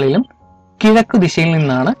അർദ്ധഗോളങ്ങളിലും കിഴക്കു ദിശയിൽ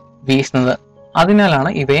നിന്നാണ് വീശുന്നത്. അതിനാലാണ്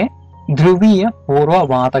ഇവയെ ധ്രുവീയ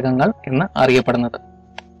പൂർവ്വവാതകങ്ങൾ എന്ന് അറിയപ്പെടുന്നത്.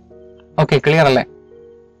 ഓക്കെ, ക്ലിയർ അല്ലേ?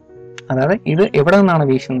 അതായത് ഇത് എവിടെ നിന്നാണ്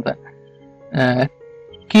വീശുന്നത്?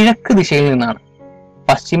 കിഴക്ക് ദിശയിൽ നിന്നാണ്.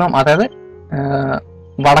 പശ്ചിമം, അതായത്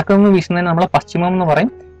വടക്കു നിന്ന് വീശുന്നതിന് നമ്മൾ പശ്ചിമം എന്ന്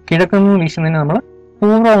പറയും, കിഴക്ക് നിന്ന് വീശുന്നതിന് നമ്മൾ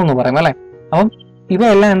പൂർവ്വം എന്ന് പറയും അല്ലെ. അപ്പം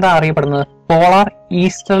ഇവയെല്ലാം എന്താ അറിയപ്പെടുന്നത്? പോളാർ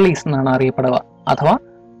ഈസ്റ്റർലീസ് എന്നാണ് അറിയപ്പെടുക, അഥവാ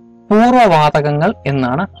പൂർവ്വവാതകങ്ങൾ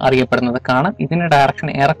എന്നാണ് അറിയപ്പെടുന്നത്. കാരണം ഇതിന്റെ ഡയറക്ഷൻ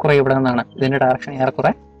ഏറെക്കുറെ ഇവിടെ നിന്നാണ്. ഇതിന്റെ ഡയറക്ഷൻ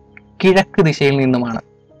ഏറെക്കുറെ കിഴക്ക് ദിശയിൽ നിന്നുമാണ്.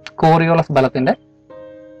 കോറിയോളസ് ബലത്തിന്റെ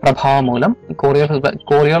പ്രഭാവം മൂലം,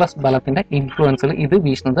 കോറിയോളസ് ബലത്തിന്റെ ഇൻഫ്ലുവൻസിൽ ഇത്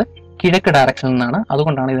വീശുന്നത് കിഴക്ക് ഡയറക്ഷനിൽ നിന്നാണ്.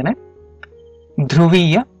 അതുകൊണ്ടാണ് ഇതിനെ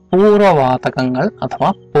ധ്രുവീയ പൂർവ്വവാതകങ്ങൾ അഥവാ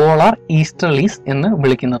പോളാർ ഈസ്റ്റർലീസ് എന്ന്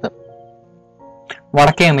വിളിക്കുന്നത്.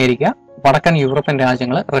 വടക്കേ അമേരിക്ക, വടക്കൻ യൂറോപ്യൻ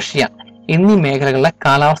രാജ്യങ്ങൾ, റഷ്യ എന്നീ മേഖലകളിലെ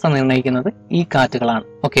കാലാവസ്ഥ നിർണ്ണയിക്കുന്നത് ഈ കാറ്റുകളാണ്.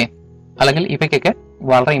 ഓക്കെ, അല്ലെങ്കിൽ ഇവയ്ക്കൊക്കെ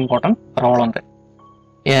വളരെ ഇമ്പോർട്ടൻറ്റ് റോളുണ്ട്.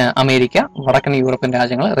 അമേരിക്ക, വടക്കൻ യൂറോപ്യൻ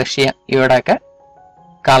രാജ്യങ്ങൾ, റഷ്യ ഇവയുടെയൊക്കെ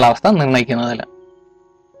കാലാവസ്ഥ നിർണ്ണയിക്കുന്നതിൽ.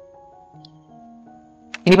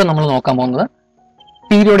 ഇനിയിപ്പോൾ നമ്മൾ നോക്കാൻ പോകുന്നത്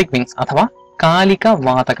പീരിയോഡിക് വിൻഡ്സ് അഥവാ കാലിക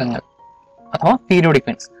വാതകങ്ങൾ അഥവാ പീരിയോഡിക്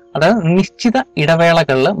വിൻഡ്സ്. അതായത് നിശ്ചിത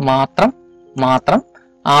ഇടവേളകളിൽ മാത്രം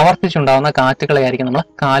ആവർത്തിച്ചുണ്ടാകുന്ന കാറ്റുകളെയായിരിക്കും നമ്മൾ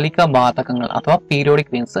കാലിക വാതകങ്ങൾ അഥവാ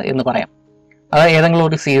പീരിയോഡിക് വിൻഡ്സ് എന്ന് പറയാം. അതായത് ഏതെങ്കിലും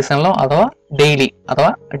ഒരു സീസണിലോ അഥവാ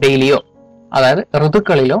ഡെയിലിയോ അതായത്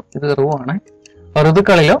ഋതുക്കളിലോ, ഇത് ഋതുവാണ്,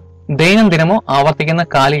 ഋതുക്കളിലോ ദൈനംദിനമോ ആവർത്തിക്കുന്ന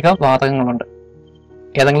കാലിക വാതകങ്ങളുണ്ട്.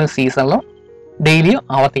 ഏതെങ്കിലും സീസണിലോ ഡെയിലിയോ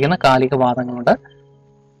ആവർത്തിക്കുന്ന കാലിക വാതകങ്ങളുണ്ട്.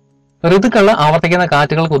 ഋതുക്കളിൽ ആവർത്തിക്കുന്ന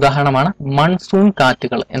കാറ്റുകൾക്ക് ഉദാഹരണമാണ് മൺസൂൺ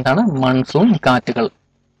കാറ്റുകൾ. എന്താണ് മൺസൂൺ കാറ്റുകൾ?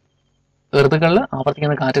 ഋതുക്കളിൽ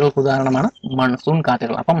ആവർത്തിക്കുന്ന കാറ്റുകൾക്ക് ഉദാഹരണമാണ് മൺസൂൺ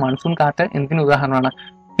കാറ്റുകൾ. അപ്പം മൺസൂൺ കാറ്റ് എന്തിന് ഉദാഹരണമാണ്?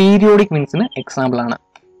 പീരിയോഡിക് വിൻഡ്സിന് എക്സാമ്പിൾ ആണ്.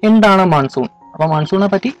 എന്താണ് മൺസൂൺ? അപ്പൊ മൺസൂണിനെ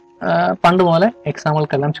പറ്റി പണ്ട് പോലെ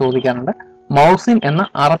എക്സാമ്പിൾക്കെല്ലാം ചോദിക്കാറുണ്ട്. മൗസിൻ എന്ന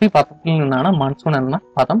അറബി പദത്തിൽ നിന്നാണ് മൺസൂൺ എന്ന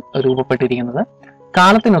പദം രൂപപ്പെട്ടിരിക്കുന്നത്.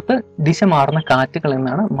 കാലത്തിനൊത്ത് ദിശ മാറുന്ന കാറ്റുകൾ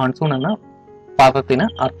എന്നാണ് മൺസൂൺ എന്ന പദത്തിന്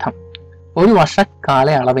അർത്ഥം. ഒരു വർഷ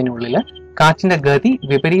കാലയളവിനുള്ളിൽ കാറ്റിന്റെ ഗതി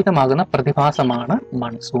വിപരീതമാകുന്ന പ്രതിഭാസമാണ്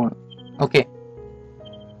മൺസൂൺ. ഓക്കെ,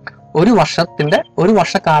 ഒരു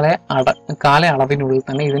വർഷ കാലയളവിനുള്ളിൽ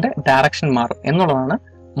തന്നെ ഇതിന്റെ ഡയറക്ഷൻ മാറും എന്നുള്ളതാണ്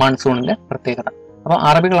മൺസൂണിന്റെ പ്രത്യേകത. അപ്പൊ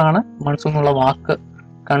അറബികളാണ് മൺസൂൺ എന്നുള്ള വാക്ക്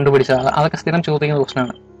കണ്ടുപിടിച്ചത്. അതൊക്കെ സ്ഥിരം ചോദിക്കുന്ന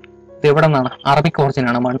ക്വസ്റ്റനാണ്. ഇത് എവിടെ നിന്നാണ്? അറബിക് ഒറിജിൻ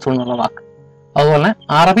ആണ് മൺസൂൺ എന്നുള്ള വാക്ക്. അതുപോലെ തന്നെ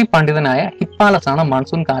അറബി പണ്ഡിതനായ ഹിപ്പാലസ് ആണ്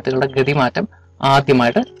മൺസൂൺ കാറ്റുകളുടെ ഗതിമാറ്റം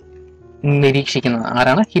ആദ്യമായിട്ട് നിരീക്ഷിക്കുന്നത്.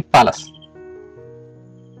 ആരാണ്? ഹിപ്പാലസ്.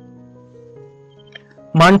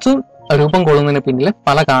 മൺസൂൺ രൂപം കൊള്ളുന്നതിന് പിന്നിൽ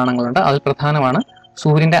പല കാരണങ്ങളുണ്ട്. അതിൽ പ്രധാനമാണ്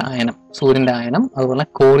സൂര്യന്റെ അയനം, അതുപോലെ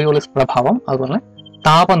കോറിയോളിസ് പ്രഭാവം, അതുപോലെ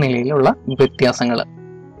താപനിലയിലുള്ള വ്യത്യാസങ്ങൾ.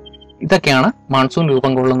 ഇതൊക്കെയാണ് മൺസൂൺ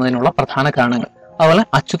രൂപം കൊള്ളുന്നതിനുള്ള പ്രധാന കാരണങ്ങൾ. അതുപോലെ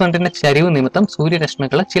അച്ചുതണ്ടിന്റെ ചരിവ് നിമിത്തം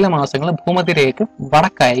സൂര്യരശ്മികൾ ചില മാസങ്ങൾ ഭൂമധ്യരേഖയ്ക്ക്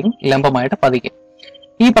വടക്കായിരിക്കും ലംബമായിട്ട് പതിക്കും.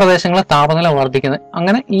 ഈ പ്രദേശങ്ങളെ താപനില വർദ്ധിക്കുന്നത്,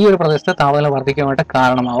 അങ്ങനെ ഈ ഒരു പ്രദേശത്തെ താപനില വർദ്ധിക്കാനായിട്ട്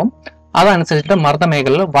കാരണമാവും. അതനുസരിച്ചിട്ട്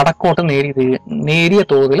മർദ്ദമേഖലയിൽ വടക്കോട്ട് നേരിയ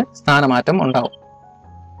തോതിൽ സ്ഥാനമാറ്റം ഉണ്ടാവും.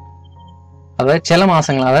 അതായത് ചില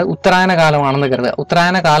മാസങ്ങൾ, അതായത് ഉത്തരായന കാലമാണെന്ന് കരുതുക.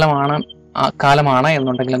 ഉത്തരായന കാലമാണ്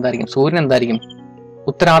എന്നുണ്ടെങ്കിൽ എന്തായിരിക്കും? സൂര്യൻ എന്തായിരിക്കും?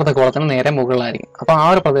 ഉത്തരാർദ്ധഗോളത്തിന് നേരെ മുകളിലായിരിക്കും. അപ്പൊ ആ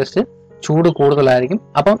ഒരു പ്രദേശത്ത് ചൂട് കൂടുതലായിരിക്കും.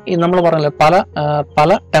 അപ്പം നമ്മൾ പറഞ്ഞല്ലോ പല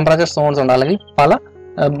ടെമ്പറേച്ചർ സോൺസ് ഉണ്ട്, അല്ലെങ്കിൽ പല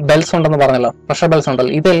ബെൽസ് ഉണ്ടെന്ന് പറഞ്ഞല്ലോ, പ്രഷർ ബെൽസ്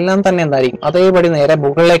ഉണ്ടല്ലോ. ഇതെല്ലാം തന്നെ എന്തായിരിക്കും? അതേപടി നേരെ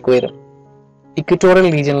മുകളിലേക്ക് വരും. ഇക്വറ്റോറിയൽ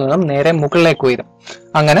റീജിയനിൽ നിന്നും നേരെ മുകളിലേക്ക് വരും.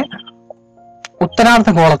 അങ്ങനെ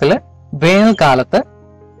ഉത്തരാർദ്ധഗോളത്തില് വേനൽക്കാലത്ത്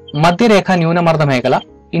മധ്യരേഖ ന്യൂനമർദ്ദ മേഖല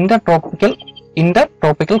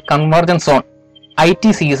ഇന്റർട്രോപ്പിക്കൽ കൺവെർജൻസ് സോൺ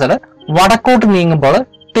ITCS വടക്കോട്ട് നീങ്ങുമ്പോൾ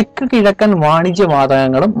തെക്ക് കിഴക്കൻ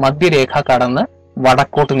വാണിജ്യവാതകങ്ങളും മധ്യരേഖ കടന്ന്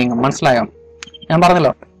വടക്കോട്ട് നീങ്ങും. മനസ്സിലായോ? ഞാൻ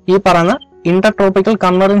പറഞ്ഞല്ലോ, ഈ പറയുന്ന ഇന്റർട്രോപ്പിക്കൽ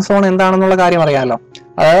കൺവെർജൻസ് സോൺ എന്താണെന്നുള്ള കാര്യം അറിയാമല്ലോ.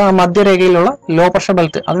 അതായത് ആ മധ്യരേഖയിലുള്ള ലോ പ്രഷർ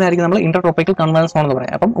ബെൽറ്റ്, അതിനായിരിക്കും നമ്മൾ ഇന്റർട്രോപ്പിക്കൽ കൺവെർജൻസ് സോൺ എന്ന്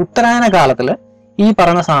പറയാം. അപ്പം ഉത്തരായന കാലത്തില് ഈ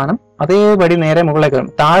പറയുന്ന സാധനം അതേപടി നേരെ മുകളിലേക്ക് വരും.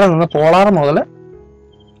 താഴെ നിന്ന് പോളാർ മുതൽ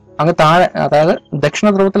അങ്ങ് താഴെ, അതായത് ദക്ഷിണ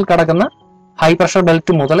ധ്രുവത്തിൽ കിടക്കുന്ന ഹൈ പ്രഷർ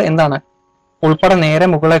ബെൽറ്റ് മുതൽ എന്താണ് ഉൾപ്പെടെ നേരെ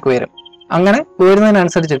മുകളിലേക്ക് വരും. അങ്ങനെ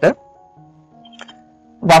ഉയരുന്നതിനനുസരിച്ചിട്ട്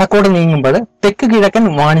വടക്കോട്ട് നീങ്ങുമ്പോൾ തെക്ക് കിഴക്കൻ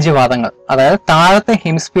വാണിജ്യവാതങ്ങൾ, അതായത് താഴത്തെ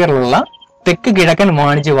ഹെമിസ്ഫിയറിലുള്ള തെക്ക് കിഴക്കൻ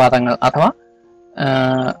വാണിജ്യവാതങ്ങൾ അഥവാ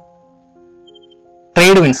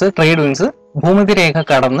ട്രേഡ് വിൻസ് ഭൂമധ്യരേഖ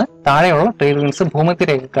കടന്ന്, താഴെയുള്ള ട്രേഡ് വിൻസ്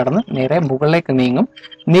ഭൂമധ്യരേഖ കടന്ന് നേരെ മുകളിലേക്ക്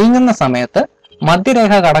നീങ്ങുന്ന സമയത്ത്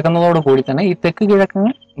മധ്യരേഖ കടക്കുന്നതോടുകൂടി തന്നെ ഈ തെക്ക് കിഴക്കൻ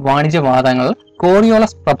വാണിജ്യവാതങ്ങൾ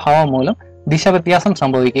കോറിയോളസ് പ്രഭാവം മൂലം ദിശവ്യത്യാസം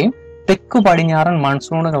സംഭവിക്കുകയും തെക്കു പടിഞ്ഞാറൻ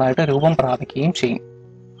മൺസൂണുകളായിട്ട് രൂപം പ്രാപിക്കുകയും ചെയ്യും.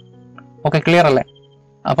 ഓക്കെ, ക്ലിയർ അല്ലേ?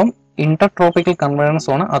 അപ്പം ഇന്റർ ട്രോപ്പിക്കൽ കൺവേർജൻസ്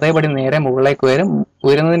സോൺ അതേപടി നേരെ മുകളിലേക്ക്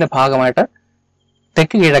ഉയരുന്നതിന്റെ ഭാഗമായിട്ട്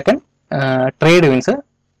തെക്ക് കിഴക്കൻ ട്രേഡ് വിൻസ്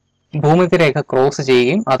ഭൂമധ്യരേഖ ക്രോസ്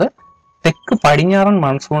ചെയ്യുകയും അത് തെക്ക് പടിഞ്ഞാറൻ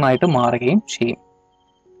മൺസൂൺ ആയിട്ട് മാറുകയും ചെയ്യും.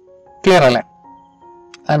 ക്ലിയർ അല്ലേ?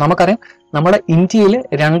 നമുക്കറിയാം നമ്മുടെ ഇന്ത്യയിൽ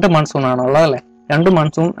 2 മൺസൂൺ ആണുള്ളത് അല്ലെ, 2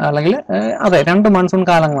 മൺസൂൺ അല്ലെങ്കിൽ അതെ 2 മൺസൂൺ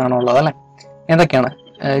കാലങ്ങളാണ് ഉള്ളത് അല്ലെ. എന്തൊക്കെയാണ്?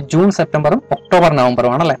 ജൂൺ സെപ്റ്റംബറും ഒക്ടോബർ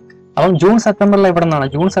നവംബറും ആണല്ലേ. അപ്പം ജൂൺ സെപ്റ്റംബറിൽ എവിടെ നിന്നാണ്?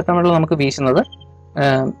 ജൂൺ സെപ്റ്റംബറിൽ നമുക്ക് വീശുന്നത്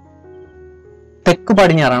തെക്ക്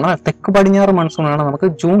പടിഞ്ഞാറാണ്. തെക്ക് പടിഞ്ഞാറ് മൺസൂൺ ആണ് നമുക്ക്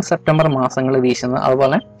ജൂൺ സെപ്റ്റംബർ മാസങ്ങളിൽ വീശുന്നത്.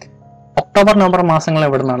 അതുപോലെ ഒക്ടോബർ നവംബർ മാസങ്ങൾ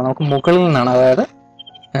എവിടെ നിന്നാണ്? നമുക്ക് മുകളിൽ നിന്നാണ്, അതായത്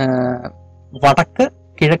വടക്ക്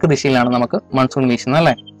കിഴക്ക് ദിശയിലാണ് നമുക്ക് മൺസൂൺ വീശുന്നത്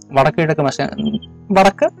അല്ലെ. വടക്ക്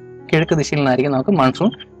കിഴക്ക് ദിശയിൽ നിന്നായിരിക്കും നമുക്ക് മൺസൂൺ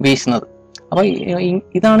വീശുന്നത്. അപ്പൊ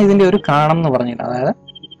ഇതാണ് ഇതിന്റെ ഒരു കാരണം എന്ന് പറഞ്ഞിട്ട്, അതായത്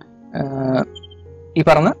ഈ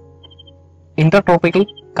പറഞ്ഞ ഇന്റർ ട്രോപ്പിക്കൽ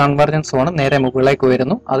കൺവെർജൻസ് സോൺ നേരെ മുകളിലേക്ക്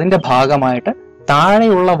ഉയരുന്നു. അതിന്റെ ഭാഗമായിട്ട്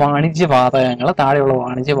താഴെയുള്ള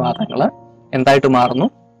വാണിജ്യവാദങ്ങൾ എന്തായിട്ട് മാറുന്നു?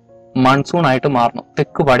 മൺസൂൺ ആയിട്ട് മാറുന്നു.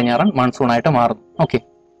 തെക്ക് പടിഞ്ഞാറൻ മൺസൂൺ ആയിട്ട് മാറുന്നു. ഓക്കെ.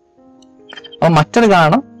 അപ്പൊ മറ്റൊരു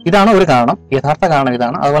കാരണം, ഇതാണ് ഒരു കാരണം, യഥാർത്ഥ കാരണം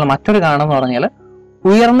ഇതാണ്. അതുപോലെ മറ്റൊരു കാരണം എന്ന് പറഞ്ഞാൽ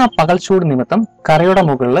ഉയർന്ന പകൽച്ചൂട് നിമിത്തം കരയുടെ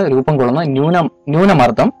മുകളിൽ രൂപം കൊള്ളുന്ന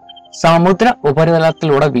ന്യൂനമർദ്ദം സമുദ്ര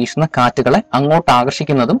ഉപരിതലത്തിലൂടെ വീശുന്ന കാറ്റുകളെ അങ്ങോട്ട്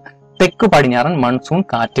ആകർഷിക്കുന്നതും തെക്ക് പടിഞ്ഞാറൻ മൺസൂൺ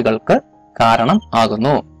കാറ്റുകൾക്ക് കാരണം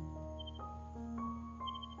ആകുന്നു.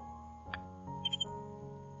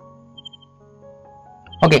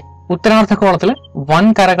 ഓക്കെ. ഉത്തരാർദ്ധഗോളത്തില്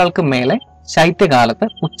വൻകരകൾക്ക് മേലെ ശൈത്യകാലത്ത്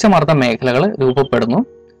ഉച്ചമർദ്ദ മേഖലകൾ രൂപപ്പെടുന്നു.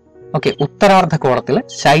 ഓക്കെ. ഉത്തരാർദ്ധഗോളത്തില്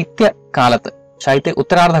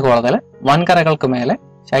ഉത്തരാർദ്ധഗോളത്തില് വൻകരകൾക്ക് മേലെ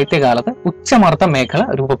ശൈത്യകാലത്ത് ഉച്ചമർദ്ദ മേഖല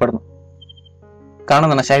രൂപപ്പെടുന്നു.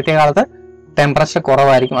 കാണുന്നുണ്ട്, ശൈത്യകാലത്ത് ടെമ്പറേച്ചർ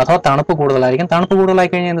കുറവായിരിക്കും അഥവാ തണുപ്പ് കൂടുതലായിരിക്കും. തണുപ്പ് കൂടുതലായി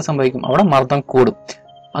കഴിഞ്ഞാൽ എന്ത് സംഭവിക്കും? അവിടെ മർദ്ദം കൂടും.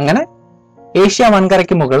 അങ്ങനെ ഏഷ്യ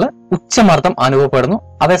വൻകരയ്ക്ക് മുകളിൽ ഉച്ചമർദ്ദം അനുഭവപ്പെടുന്നു.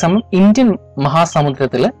 അതേസമയം ഇന്ത്യൻ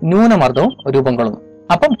മഹാസമുദ്രത്തിൽ ന്യൂനമർദ്ദവും രൂപം കൊള്ളുന്നു.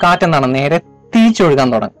 അപ്പം കാറ്റെന്താണ്? നേരെ തിരിച്ചൊഴുകാൻ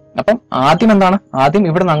തുടങ്ങും. അപ്പം ആദ്യം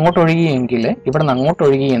ഇവിടെ നിന്ന് അങ്ങോട്ട്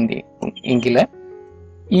ഒഴുകിയെങ്കിൽ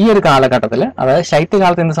ഈ ഒരു കാലഘട്ടത്തിൽ, അതായത്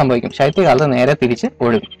ശൈത്യകാലത്ത് എന്ത് സംഭവിക്കും? ശൈത്യകാലത്ത് നേരെ തിരിച്ച്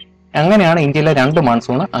ഒഴുകും. അങ്ങനെയാണ് ഇന്ത്യയിലെ 2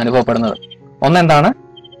 മൺസൂൺ അനുഭവപ്പെടുന്നത്. ഒന്നെന്താണ്?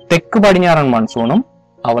 തെക്ക് പടിഞ്ഞാറൻ മൺസൂണും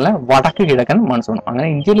അതുപോലെ വടക്ക് കിഴക്കൻ മൺസൂണും. അങ്ങനെ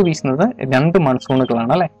ഇന്ത്യയിൽ വീശുന്നത് 2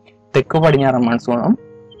 മൺസൂണുകളാണ് അല്ലെ, തെക്ക് പടിഞ്ഞാറൻ മൺസൂണും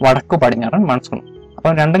വടക്ക് പടിഞ്ഞാറൻ മൺസൂണും.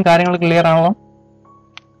 അപ്പം 2 കാര്യങ്ങൾ ക്ലിയർ ആണല്ലോ.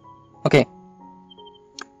 ഓക്കെ.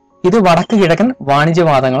 ഇത് വടക്ക് കിഴക്കൻ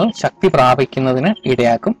വാണിജ്യവാദങ്ങൾ ശക്തി പ്രാപിക്കുന്നതിന്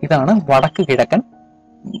ഇടയാക്കും. ഇതാണ് വടക്ക് കിഴക്കൻ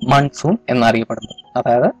മൺസൂൺ എന്നറിയപ്പെടുന്നത്.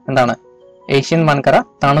 അതായത് എന്താണ്? ഏഷ്യൻ വൻകര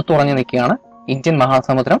തണുത്തുറഞ്ഞു നിൽക്കുകയാണ്, ഇന്ത്യൻ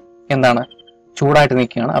മഹാസമുദ്രം എന്താണ്? ചൂടായിട്ട്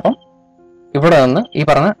നിൽക്കുകയാണ്. അപ്പം ഇവിടെ നിന്ന് ഈ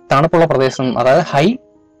പറഞ്ഞ തണുപ്പുള്ള പ്രദേശം, അതായത് ഹൈ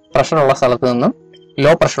പ്രഷറുള്ള സ്ഥലത്ത് നിന്നും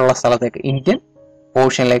ലോ പ്രഷറുള്ള സ്ഥലത്തേക്ക് ഇന്ത്യൻ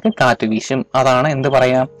ഓഷ്യനിലേക്ക് കാറ്റ് വീശും. അതാണ് എന്ത്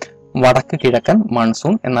പറയാം? വടക്ക് കിഴക്കൻ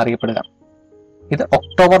മൺസൂൺ എന്നറിയപ്പെടുക. ഇത്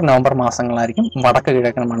ഒക്ടോബർ നവംബർ മാസങ്ങളായിരിക്കും വടക്ക്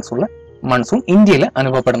കിഴക്കൻ മൺസൂൺ ഇന്ത്യയിൽ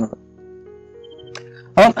അനുഭവപ്പെടുന്നത്.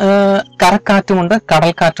 അപ്പം കരക്കാറ്റുമുണ്ട്,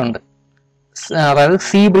 കടൽക്കാറ്റുണ്ട്, അതായത്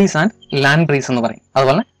see breeze and land breeze എന്ന് പറയും.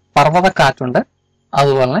 അതുപോലെ പർവ്വതക്കാറ്റുണ്ട്,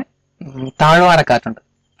 അതുപോലെ താഴ്വാരക്കാറ്റുണ്ട്.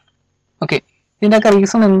 ഓക്കെ. ഇതിൻ്റെയൊക്കെ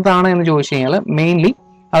റീസൺ എന്താണ് എന്ന് ചോദിച്ചു കഴിഞ്ഞാൽ മെയിൻലി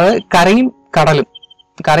അത് കരയും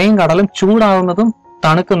കടലും ചൂടാവുന്നതും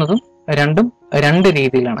തണുക്കുന്നതും രണ്ട്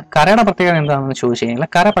രീതിയിലാണ്. കരയുടെ പ്രത്യേകത എന്താണെന്ന് ചോദിച്ചു കഴിഞ്ഞാൽ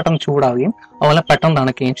കര പെട്ടെന്ന് ചൂടാവുകയും അതുപോലെ പെട്ടെന്ന്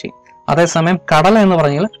തണുക്കുകയും ചെയ്യും. അതേസമയം കടൽ എന്ന്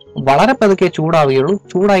പറഞ്ഞാൽ വളരെ പതുക്കെ ചൂടാവുകയുള്ളൂ,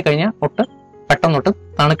 ചൂടായി കഴിഞ്ഞാൽ പെട്ടെന്നൊട്ട്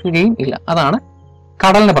തണുക്കുകയും ഇല്ല. അതാണ്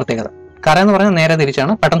കടലിന്റെ പ്രത്യേകത. കര എന്ന് പറഞ്ഞാൽ നേരെ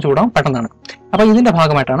തിരിച്ചാണ്, പെട്ടെന്ന് ചൂടാവും പെട്ടെന്ന് തണുക്കും. അപ്പൊ ഇതിന്റെ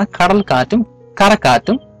ഭാഗമായിട്ടാണ് കടൽക്കാറ്റും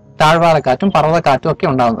കരക്കാറ്റും താഴ്വാരക്കാറ്റും പർവ്വതക്കാറ്റും ഒക്കെ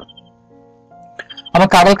ഉണ്ടാകുന്നത്. അപ്പൊ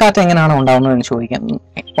കടൽക്കാറ്റ് എങ്ങനെയാണ്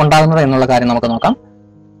ഉണ്ടാകുന്നത് എന്നുള്ള കാര്യം നമുക്ക് നോക്കാം.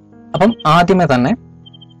 അപ്പം ആദ്യമേ തന്നെ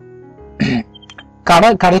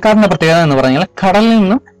കടൽക്കാറ്റിന്റെ പ്രത്യേകത എന്ന് പറഞ്ഞാൽ കടലിൽ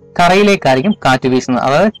നിന്നും കരയിലേക്കായിരിക്കും കാറ്റ് വീശുന്നത്.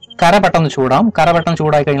 അതായത് കര പെട്ടെന്ന് ചൂടാവും, കര പെട്ടെന്ന്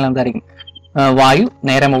ചൂടായി കഴിഞ്ഞാൽ എന്തായിരിക്കും? വായു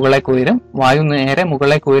നേരെ മുകളിലേക്ക് ഉയരും. വായു നേരെ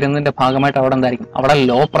മുകളിലേക്ക് ഉയരുന്നതിന്റെ ഭാഗമായിട്ട് അവിടെ എന്തായിരിക്കും? അവിടെ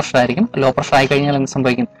ലോ പ്രഷർ ആയിരിക്കും. ലോ പ്രഷർ ആയി കഴിഞ്ഞാൽ എന്ത്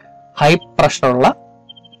സംഭവിക്കും? ഹൈ പ്രഷറുള്ള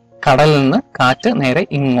കടലിൽ നിന്ന് കാറ്റ് നേരെ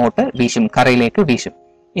ഇങ്ങോട്ട് വീശും, കരയിലേക്ക് വീശും.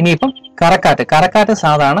 ഇനിയിപ്പം കരക്കാറ്റ്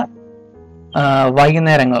സാധാരണ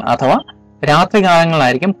വൈകുന്നേരങ്ങൾ അഥവാ രാത്രി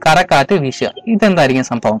കാലങ്ങളായിരിക്കും കരക്കാറ്റ് വീശുക. ഇതെന്തായിരിക്കും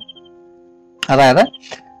സംഭവം? അതായത്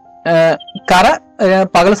കര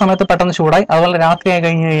പകൽ സമയത്ത് പെട്ടെന്ന് ചൂടായി, അതുപോലെ രാത്രിയായി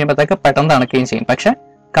കഴിഞ്ഞ് കഴിയുമ്പോഴത്തേക്ക് പെട്ടെന്ന് തണുക്കുകയും ചെയ്യും. പക്ഷെ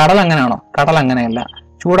കടൽ അങ്ങനെയാണോ? കടൽ അങ്ങനെയല്ല.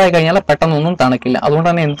 ചൂടായി കഴിഞ്ഞാൽ പെട്ടെന്നൊന്നും തണുക്കില്ല. അതുകൊണ്ട്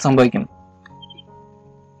തന്നെ എന്ത് സംഭവിക്കും?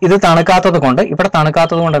 ഇത് തണുക്കാത്തത് കൊണ്ട്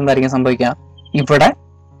എന്തായിരിക്കും സംഭവിക്കുക?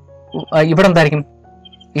 ഇവിടെ എന്തായിരിക്കും?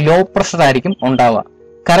 ലോ പ്രഷർ ആയിരിക്കും ഉണ്ടാവുക.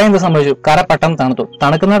 കര എന്ത് സംഭവിച്ചു? കര പെട്ടെന്ന് തണുത്തു.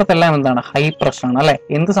 തണുക്കുന്നിടത്തെല്ലാം എന്താണ്? ഹൈ പ്രഷറാണ് അല്ലെ.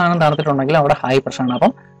 എന്ത് സാധനം തണുത്തിട്ടുണ്ടെങ്കിലും അവിടെ ഹൈ പ്രഷറാണ്.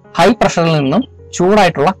 അപ്പം ഹൈ പ്രഷറിൽ നിന്നും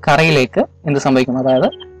ചൂടായിട്ടുള്ള കരയിലേക്ക് എന്ത് സംഭവിക്കും? അതായത്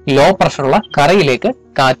ലോ പ്രഷറുള്ള കരയിലേക്ക്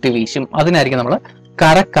കാറ്റ് വീശും. അതിനായിരിക്കും നമ്മൾ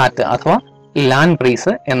കരക്കാറ്റ് അഥവാ ലാൻഡ്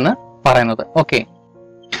ബ്രീസ് എന്ന് പറയുന്നത്. ഓക്കെ,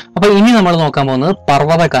 അപ്പൊ ഇനി നമ്മൾ നോക്കാൻ പോകുന്നത്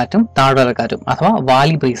പർവ്വതക്കാറ്റും താഴ്വരക്കാറ്റും അഥവാ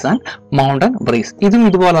Valley breeze and mountain breeze. ഇതും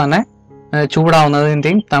ഇതുപോലെ തന്നെ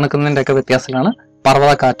ചൂടാവുന്നതിന്റെയും തണുക്കുന്നതിന്റെ ഒക്കെ വ്യത്യാസത്തിലാണ്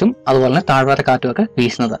പർവ്വതക്കാറ്റും അതുപോലെ തന്നെ താഴ്വരക്കാറ്റും ഒക്കെ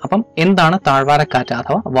വീശുന്നത്. അപ്പം എന്താണ് താഴ്വരക്കാറ്റ്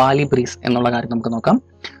അഥവാ വാലി ബ്രീസ് എന്നുള്ള കാര്യം നമുക്ക് നോക്കാം.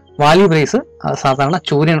 വാലി ബ്രീസ് സാധാരണ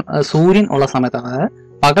സൂര്യൻ ഉള്ള സമയത്ത്, അതായത്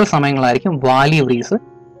പകൽ സമയങ്ങളായിരിക്കും വാലി ബ്രീസ്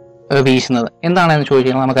വീശുന്നത്. എന്താണെന്ന്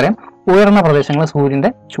ചോദിച്ചാൽ നമുക്കറിയാം, ഉയർന്ന പ്രദേശങ്ങളിൽ സൂര്യന്റെ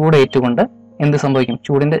ചൂടേറ്റുകൊണ്ട് എന്ത് സംഭവിക്കും?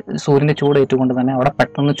 സൂര്യന്റെ ചൂടേറ്റുകൊണ്ട് തന്നെ അവിടെ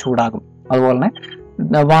പെട്ടെന്ന് ചൂടാകും. അതുപോലെ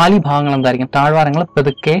തന്നെ വാലി ഭാഗങ്ങൾ എന്തായിരിക്കും? താഴ്വാരങ്ങൾ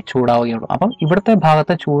പതുക്കെ ചൂടാവുകയുള്ളൂ. അപ്പം ഇവിടുത്തെ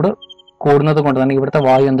ഭാഗത്തെ ചൂട് കൂടുന്നത് കൊണ്ട് തന്നെ ഇവിടുത്തെ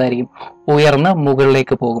വായു എന്തായിരിക്കും? ഉയർന്ന്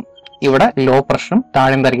മുകളിലേക്ക് പോകും. ഇവിടെ ലോ പ്രഷറും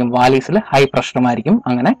താഴെ എന്തായിരിക്കും? വാലീസിൽ ഹൈ പ്രഷറുമായിരിക്കും.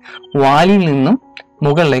 അങ്ങനെ വാലിയിൽ നിന്നും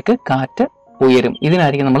മുകളിലേക്ക് കാറ്റ് ഉയരും.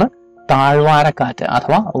 ഇതിനായിരിക്കും നമ്മൾ താഴ്വാരക്കാറ്റ്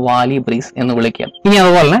അഥവാ വാലി ബ്രീസ് എന്ന് വിളിക്കുക. ഇനി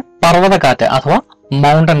അതുപോലെ തന്നെ പർവ്വതക്കാറ്റ് അഥവാ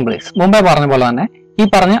മൗണ്ടൻ ബ്രീസ്. മുമ്പേ പറഞ്ഞ പോലെ തന്നെ ഈ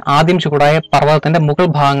പറഞ്ഞ ആദ്യം ചൂടായ പർവ്വതത്തിന്റെ മുകൾ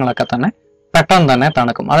ഭാഗങ്ങളൊക്കെ തന്നെ പെട്ടെന്ന് തന്നെ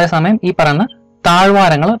തണുക്കും. അതേസമയം ഈ പറയുന്ന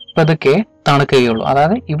താഴ്വാരങ്ങൾ പതുക്കെ തണുക്കുകയുള്ളൂ.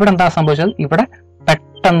 അതായത് ഇവിടെ എന്താ സംഭവിച്ചത്? ഇവിടെ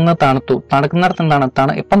പെട്ടെന്ന് തണുക്കുന്നിടത്ത്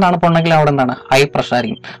എന്താണ് ഇപ്പം തണുപ്പുണ്ടെങ്കിൽ അവിടെ എന്താണ്? ഹൈ പ്രഷർ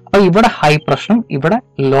ആയിരിക്കും. അപ്പൊ ഇവിടെ ഹൈ പ്രഷറും ഇവിടെ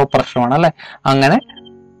ലോ പ്രഷറുമാണ് അല്ലെ. അങ്ങനെ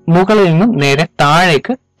മുകളിൽ നിന്നും നേരെ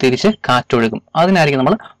താഴേക്ക് തിരിച്ച് കാറ്റൊഴുകും. അതിനായിരിക്കും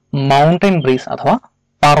നമ്മൾ മൗണ്ടൻ ബ്രീസ് അഥവാ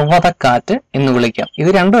പർവ്വതക്കാറ്റ് എന്ന് വിളിക്കാം. ഇത്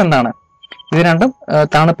രണ്ടും എന്താണ്? ഇത് രണ്ടും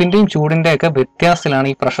തണുപ്പിന്റെയും ചൂടിന്റെയും ഒക്കെ വ്യത്യാസത്തിലാണ്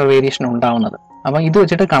ഈ പ്രഷർ വേരിയേഷൻ ഉണ്ടാവുന്നത്. അപ്പൊ ഇത്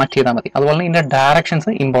വെച്ചിട്ട് കണക്ട് ചെയ്താൽ മതി. അതുപോലെ തന്നെ ഇതിന്റെ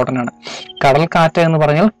ഡയറക്ഷൻസ് ഇമ്പോർട്ടന്റ് ആണ്. കടൽ കാറ്റ് എന്ന്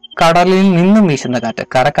പറഞ്ഞാൽ കടലിൽ നിന്നും വീശുന്ന കാറ്റ്,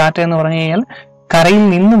 കരക്കാറ്റ് എന്ന് പറഞ്ഞു കഴിഞ്ഞാൽ കരയിൽ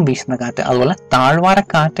നിന്നും വീശുന്ന കാറ്റ്, അതുപോലെ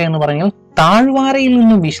താഴ്വാരക്കാറ്റ് എന്ന് പറഞ്ഞാൽ താഴ്വാരയിൽ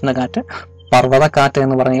നിന്നും വീശുന്ന കാറ്റ്, പർവ്വതക്കാറ്റ്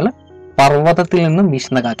എന്ന് പറഞ്ഞാൽ പർവ്വതത്തിൽ നിന്നും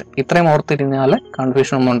വീശുന്ന കാറ്റ്. ഇത്രയും ഓർത്തിരുന്നാൽ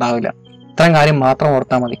കൺഫ്യൂഷൻ ഒന്നും ഉണ്ടാവില്ല. ഇത്രയും കാര്യം മാത്രം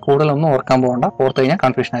ഓർത്താൽ മതി, കൂടുതലൊന്നും ഓർക്കാൻ പോകണ്ട. ഓർത്ത് കഴിഞ്ഞാൽ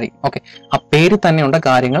കൺഫ്യൂഷൻ ആയിരിക്കും. ഓക്കെ, ആ പേര് തന്നെയുണ്ട്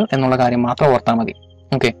കാര്യങ്ങൾ എന്നുള്ള കാര്യം മാത്രം ഓർത്താൽ മതി.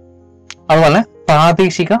 ഓക്കെ, അതുപോലെ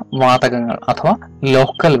പ്രാദേശിക വാതകങ്ങൾ അഥവാ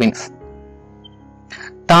ലോക്കൽ വിൻസ്.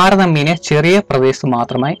 താരതമ്യേന ചെറിയ പ്രദേശത്ത്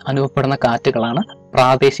മാത്രമായി അനുഭവപ്പെടുന്ന കാറ്റുകളാണ്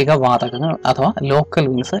പ്രാദേശിക വാതകങ്ങൾ അഥവാ ലോക്കൽ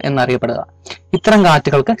വിൻസ് എന്നറിയപ്പെടുക. ഇത്തരം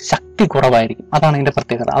കാറ്റുകൾക്ക് ശക്തി കുറവായിരിക്കും, അതാണ് ഇതിന്റെ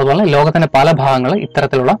പ്രത്യേകത. അതുപോലെ ലോകത്തിന്റെ പല ഭാഗങ്ങളിൽ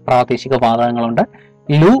ഇത്തരത്തിലുള്ള പ്രാദേശിക വാതകങ്ങളുണ്ട്.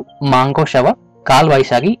 ലൂ, മാംഗോ ഷവർ, കാൽ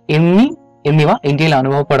വൈശാഖി എന്നിവ ഇന്ത്യയിൽ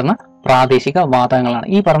അനുഭവപ്പെടുന്ന പ്രാദേശിക വാതകങ്ങളാണ്.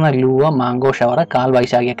 ഈ പറഞ്ഞ ലൂവ, മാംഗോ ഷവർ, കാൽ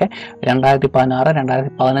വൈശാഖിയൊക്കെ 2016,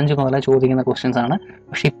 2015 മുതലേ ചോദിക്കുന്ന ക്വസ്റ്റ്യൻസ് ആണ്.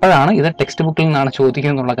 പക്ഷെ ഇപ്പോഴാണ് ഇത് ടെക്സ്റ്റ് ബുക്കിൽ നിന്നാണ്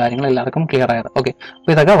ചോദിക്കുന്നത് എന്നുള്ള കാര്യങ്ങൾ എല്ലാവർക്കും ക്ലിയർ ആയത്. ഓക്കെ,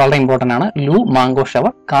 അപ്പൊ ഇതൊക്കെ വളരെ ഇമ്പോർട്ടന്റ് ആണ്. ലൂ, മാംഗോ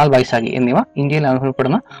ഷവർ, കാൽ വൈശാഖി എന്നിവ ഇന്ത്യയിൽ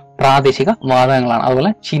അനുഭവപ്പെടുന്ന പ്രാദേശിക വാതകങ്ങളാണ്.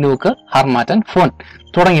 അതുപോലെ ചിനൂക്ക്, ഹർമാറ്റൻ, ഫോൺ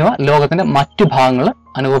തുടങ്ങിയവ ലോകത്തിന്റെ മറ്റു ഭാഗങ്ങളിൽ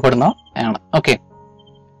അനുഭവപ്പെടുന്നവയാണ്. ഓക്കെ,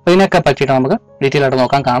 ഇതിനൊക്കെ പറ്റിയിട്ട് നമുക്ക് ഡീറ്റെയിൽ ആയിട്ട്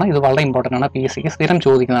നോക്കാൻ കാണാം. ഇത് വളരെ ഇമ്പോർട്ടന്റ് ആണ്. PSC സ്ഥിരം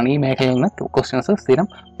ചോദിക്കുന്നതാണ്. ഈ മേഖലയിൽ നിന്ന് ക്വസ്റ്റ്യൻസ് സ്ഥിരം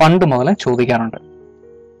പണ്ട് മുതലേ ചോദിക്കാറുണ്ട്.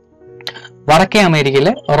 വടക്കേ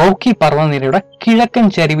അമേരിക്കയിലെ റോക്കി പർവ്വതനിരയുടെ കിഴക്കൻ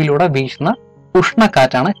ചരിവിലൂടെ വീശുന്ന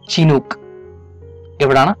ഉഷ്ണക്കാറ്റാണ് ചിനൂക്ക്.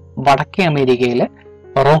 എവിടാണ്? വടക്കേ അമേരിക്കയിലെ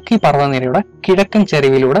റോക്കി പർവ്വതനിരയുടെ കിഴക്കൻ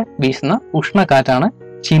ചരിവിലൂടെ വീശുന്ന ഉഷ്ണക്കാറ്റാണ്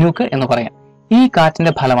ചിനൂക്ക് എന്ന് പറയാം. ഈ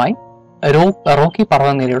കാറ്റിന്റെ ഫലമായി റോക്കി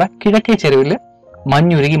പർവ്വതനിരയുടെ കിഴക്കേ ചരിവിൽ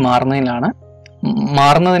മഞ്ഞുരുകി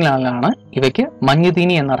മാറുന്നതിനാലാണ് ഇവയ്ക്ക്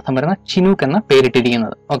മഞ്ഞുതീനി എന്ന അർത്ഥം വരുന്ന ചിനൂക്ക് എന്ന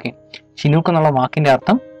പേരിട്ടിരിക്കുന്നത്. ഓക്കെ, ചിനൂക്ക് എന്നുള്ള വാക്കിന്റെ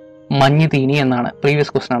അർത്ഥം മഞ്ഞുതീനി എന്നാണ്.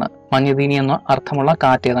 പ്രീവിയസ് ക്വസ്റ്റൻ ആണ്. മഞ്ഞുതീനി എന്ന അർത്ഥമുള്ള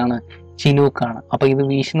കാറ്റ് ഏതാണ്? ചിനൂക്കാണ്. അപ്പൊ ഇത്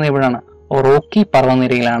വീശുന്നത് എവിടെയാണ്? റോക്കി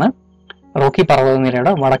പർവ്വതനിരയിലാണ്. റോക്കി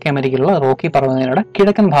പർവ്വതനിരയുടെ വടക്കേ അമേരിക്കയിലുള്ള റോക്കി പർവ്വതനിരയുടെ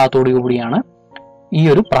കിഴക്കൻ ഭാഗത്തോടു കൂടിയാണ് ഈ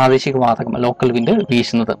ഒരു പ്രാദേശിക വാതകം ലോക്കൽ വിൻഡ്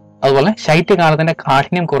വീശുന്നത്. അതുപോലെ ശൈത്യകാലത്തിന്റെ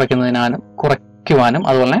കാഠിന്യം കുറയ്ക്കുവാനും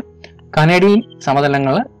അതുപോലെ കനേഡിയൻ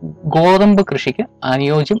സമതലങ്ങളിൽ ഗോതമ്പ് കൃഷിക്ക്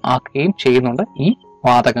അനുയോജ്യം ആക്കുകയും ചെയ്യുന്നുണ്ട് ഈ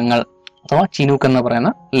വാതകങ്ങൾ അഥവാ ചിനൂക്ക് എന്ന് പറയുന്ന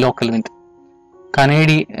ലോക്കൽ വിൻഡ്.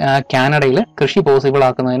 കാനഡയിൽ കൃഷി പോസിബിൾ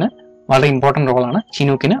ആക്കുന്നതിന് വളരെ ഇമ്പോർട്ടന്റ് റോളാണ്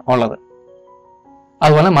ചിനൂക്കിന് ഉള്ളത്.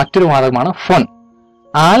 അതുപോലെ മറ്റൊരു വാതകമാണ് ഫോൺ.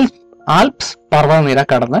 ആൽപ്സ് പർവ്വതനിര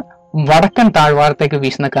കടന്ന് വടക്കൻ താഴ്വാരത്തേക്ക്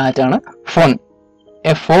വീശുന്ന കാറ്റാണ് ഫോൺ.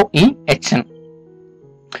 FOEHN.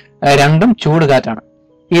 രണ്ടും ചൂട് കാറ്റാണ്.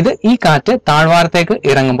 ഈ കാറ്റ് താഴ്വാരത്തേക്ക്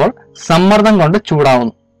ഇറങ്ങുമ്പോൾ സമ്മർദ്ദം കൊണ്ട്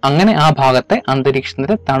ചൂടാവുന്നു. അങ്ങനെ ആ ഭാഗത്തെ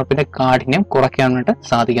അന്തരീക്ഷത്തിന്റെ തണുപ്പിന്റെ കാഠിന്യം കുറയ്ക്കാൻ വേണ്ടി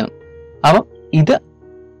സാധിക്കുന്നു. അപ്പം ഇത്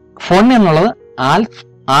ഫോൺ എന്നുള്ളത്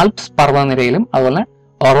ആൽപ്സ് പർവ്വതനിരയിലും അതുപോലെ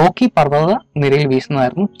റോക്കി പർവ്വത നിരയിൽ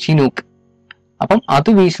വീശുന്നതായിരുന്നു ചിനൂക്ക്. അപ്പം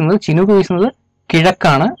ചിനൂക്ക് വീശുന്നത്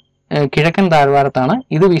കിഴക്കൻ താഴ്വാരത്താണ്.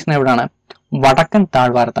 ഇത് വീശുന്നത് എവിടെയാണ്? വടക്കൻ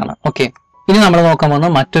താഴ്വാരത്താണ്. ഓക്കെ, ഇനി നമ്മൾ നോക്കാൻ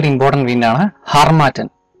പോകുന്നത് മറ്റൊരു ഇമ്പോർട്ടന്റ് വിൻഡാണ് ഹർമാറ്റൻ.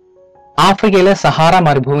 ആഫ്രിക്കയിലെ സഹാറ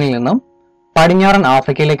മരുഭൂമിയിൽ നിന്നും പടിഞ്ഞാറൻ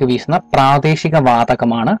ആഫ്രിക്കയിലേക്ക് വീശുന്ന പ്രാദേശിക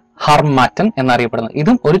വാതകമാണ് ഹർമാറ്റൻ എന്നറിയപ്പെടുന്നത്.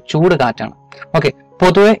 ഇതും ഒരു ചൂട് കാറ്റാണ്. ഓക്കെ,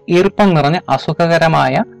 പൊതുവെ ഈർപ്പം നിറഞ്ഞ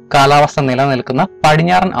അസുഖകരമായ കാലാവസ്ഥ നിലനിൽക്കുന്ന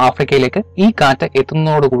പടിഞ്ഞാറൻ ആഫ്രിക്കയിലേക്ക് ഈ കാറ്റ്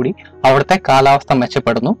എത്തുന്നതോടുകൂടി അവിടുത്തെ കാലാവസ്ഥ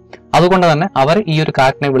മെച്ചപ്പെടുന്നു. അതുകൊണ്ട് തന്നെ അവർ ഈ ഒരു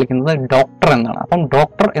കാറ്റിനെ വിളിക്കുന്നത് ഡോക്ടർ എന്നാണ്. അപ്പം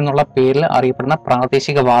ഡോക്ടർ എന്നുള്ള പേരിൽ അറിയപ്പെടുന്ന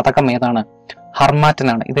പ്രാദേശിക വാതകം ഏതാണ്?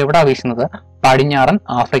 ഹർമാറ്റനാണ്. ഇത് എവിടാ വീശുന്നത്? പടിഞ്ഞാറൻ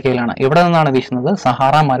ആഫ്രിക്കയിലാണ്. എവിടെ നിന്നാണ് വീശുന്നത്?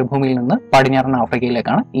 സഹാറ മരുഭൂമിയിൽ നിന്ന് പടിഞ്ഞാറൻ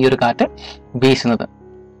ആഫ്രിക്കയിലേക്കാണ് ഈ ഒരു കാറ്റ് വീശുന്നത്.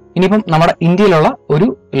 ഇനിയിപ്പം നമ്മുടെ ഇന്ത്യയിലുള്ള ഒരു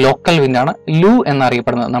ലോക്കൽ വിൻഡാണ് ലൂ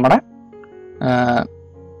എന്നറിയപ്പെടുന്നത്. നമ്മുടെ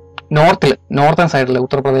നോർത്തേൺ സൈഡിൽ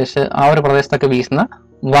ഉത്തർപ്രദേശ് ആ ഒരു പ്രദേശത്തൊക്കെ വീശുന്ന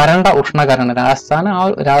വരണ്ട ഉഷ്ണകാറ്റാണ്.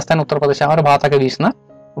 രാജസ്ഥാൻ ഉത്തർപ്രദേശ് ആ ഒരു ഭാഗത്തൊക്കെ വീശുന്ന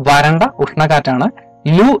വരണ്ട ഉഷ്ണക്കാറ്റാണ്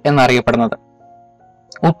ലൂ എന്നറിയപ്പെടുന്നത്.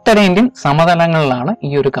 ഉത്തരേന്ത്യൻ സമതലങ്ങളിലാണ്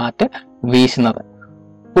ഈ ഒരു കാറ്റ് വീശുന്നത്.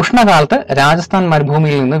 ഉഷ്ണകാലത്ത് രാജസ്ഥാൻ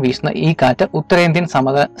മരുഭൂമിയിൽ നിന്ന് വീശുന്ന ഈ കാറ്റ് ഉത്തരേന്ത്യൻ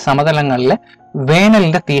സമതലങ്ങളിലെ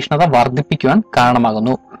വേനലിന്റെ തീഷ്ണത വർദ്ധിപ്പിക്കുവാൻ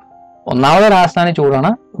കാരണമാകുന്നു. ഒന്നാമത് രാജസ്ഥാന് ചൂടാണ്,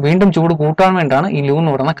 വീണ്ടും ചൂട് കൂട്ടാൻ വേണ്ടിയാണ് ഈ ലൂ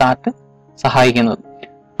എന്ന് പറയുന്ന കാറ്റ് സഹായിക്കുന്നത്.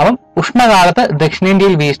 അപ്പം ഉഷ്ണകാലത്ത്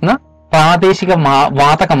ദക്ഷിണേന്ത്യയിൽ വീശുന്ന പ്രാദേശിക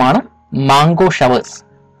വാതകമാണ് മാംഗോ ഷവേഴ്സ്.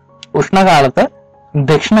 ഉഷ്ണകാലത്ത്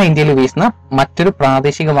ദക്ഷിണ ഇന്ത്യയിൽ വീശുന്ന മറ്റൊരു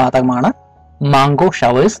പ്രാദേശിക വാതകമാണ് മാംഗോ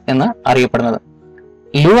ഷവേഴ്സ് എന്ന് അറിയപ്പെടുന്നത്.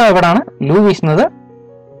 ലൂ എവിടാണ്? ലൂ വീശുന്നത്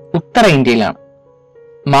ഉത്തര ഇന്ത്യയിലാണ്.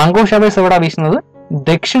 മാംഗോ ഷവേഴ്സ് എവിടാ വീശുന്നത്?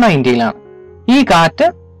 ദക്ഷിണ ഇന്ത്യയിലാണ്. ഈ കാറ്റ്,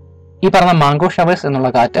 ഈ പറഞ്ഞ മാംഗോ ഷവേഴ്സ്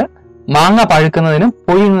എന്നുള്ള കാറ്റ് മാങ്ങ പഴുക്കുന്നതിനും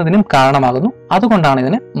പൊഴിയുന്നതിനും കാരണമാകുന്നു. അതുകൊണ്ടാണ്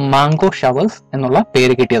ഇതിന് മാംഗോ ഷവേഴ്സ് എന്നുള്ള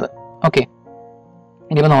പേര് കിട്ടിയത്. ഓക്കെ,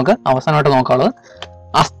 ഇനിയിപ്പോ നമുക്ക് അവസാനമായിട്ട് നോക്കാനുള്ളത്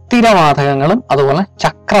അസ്ഥിരവാതകങ്ങളും അതുപോലെ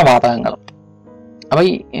ചക്രവാതകങ്ങളും. അപ്പൊ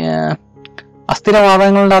ഈ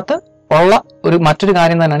അസ്ഥിരവാതകങ്ങളുടെ അകത്ത് ഉള്ള ഒരു മറ്റൊരു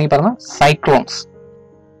കാര്യം തന്നെയാണ് ഈ പറഞ്ഞ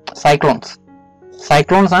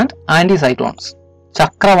സൈക്ലോൺസ് ആൻഡ് ആന്റി സൈക്ലോൺസ്.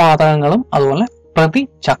 ചക്രവാതകങ്ങളും അതുപോലെ പ്രതി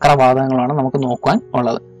ചക്രവാതകങ്ങളുമാണ് നമുക്ക് നോക്കാൻ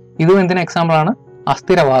ഉള്ളത്. ഇതും എന്തിന് എക്സാമ്പിൾ ആണ്?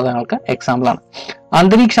 അസ്ഥിരവാതകങ്ങൾക്ക് എക്സാമ്പിൾ ആണ്.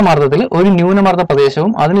 അന്തരീക്ഷ മർദ്ദത്തിൽ ഒരു ന്യൂനമർദ്ദ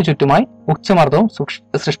പ്രദേശവും അതിനു ചുറ്റുമായി ഉച്ചമർദ്ദവും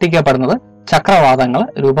സൃഷ്ടിക്കപ്പെടുന്നത് ചക്രവാതങ്ങൾ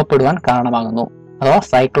രൂപപ്പെടുവാൻ കാരണമാകുന്നു, അഥവാ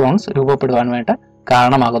സൈക്ലോൺസ് രൂപപ്പെടുവാൻ വേണ്ടി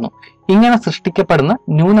കാരണമാകുന്നു. ഇങ്ങനെ സൃഷ്ടിക്കപ്പെടുന്ന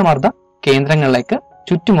ന്യൂനമർദ്ദ കേന്ദ്രങ്ങളിലേക്ക്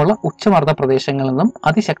ചുറ്റുമുള്ള ഉച്ചമർദ്ദ പ്രദേശങ്ങളിൽ നിന്നും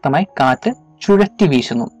അതിശക്തമായി കാറ്റ് ചുഴറ്റി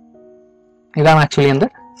വീശുന്നു. ഇതാണ് ആക്ച്വലി എന്ത്?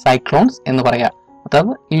 സൈക്ലോൺസ് എന്ന് പറയാ.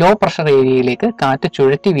 അതായത് ലോ പ്രഷർ ഏരിയയിലേക്ക് കാറ്റ്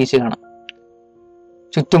ചുഴറ്റി വീശുകയാണ്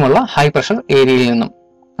ചുറ്റുമുള്ള ഹൈ പ്രഷർ ഏരിയയിൽ നിന്നും.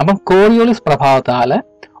 അപ്പം കോറിയോളിസ് പ്രഭാവത്താല്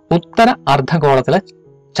ഉത്തര അർദ്ധഗോളത്തിലെ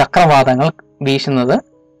ചക്രവാതങ്ങൾ വീശുന്നത്,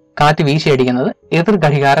 കാറ്റ് വീശിയടിക്കുന്നത് എതിർ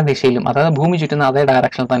ഘടികാര ദിശയിലും, അതായത് ഭൂമി ചുറ്റുന്ന അതേ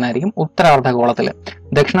ഡയറക്ഷനിൽ തന്നെ ആയിരിക്കും ഉത്തരാർദ്ധഗോളത്തില്.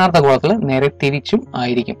 ദക്ഷിണാർദ്ധഗോളത്തില് നേരെ തിരിച്ചും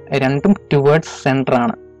ആയിരിക്കും. രണ്ടും ടുവേർഡ്സ് സെന്റർ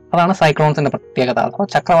ആണ്. അതാണ് സൈക്ലോൺസിന്റെ പ്രത്യേകത, അഥവാ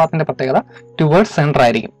ചക്രവാതത്തിന്റെ പ്രത്യേകത. ടുവേർഡ്സ് സെന്റർ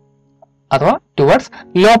ആയിരിക്കും, അഥവാ ടുവേർഡ്സ്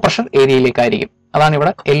ലോ പ്രഷർ ഏരിയയിലേക്കായിരിക്കും. അതാണ്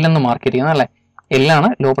ഇവിടെ എൽ എന്ന് മാർക്ക് ചെയ്തിരിക്കുന്നത് അല്ലെ. എൽ ആണ്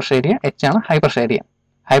ലോ പ്രഷർ ഏരിയ, എച്ച് ആണ് high pressure area.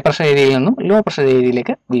 High pressure ഏരിയയിൽ നിന്നും ലോ പ്രഷർ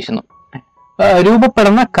ഏരിയയിലേക്ക് വീശുന്നു.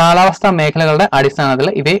 രൂപപ്പെടുന്ന കാലാവസ്ഥാ മേഖലകളുടെ അടിസ്ഥാനത്തിൽ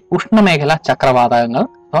ഇവയെ ഉഷ്ണമേഖല ചക്രവാതകങ്ങൾ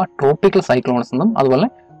അഥവാ ട്രോപ്പിക്കൽ സൈക്ലോൺസ് എന്നും അതുപോലെ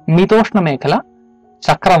മിതോഷ്ണ മേഖല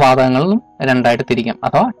ചക്രവാതകങ്ങളും രണ്ടായിട്ട് തിരിക്കാം.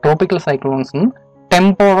 അഥവാ ട്രോപ്പിക്കൽ സൈക്ലോൺസ് എന്നും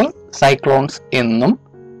ടെമ്പോറൽ സൈക്ലോൺസ് എന്നും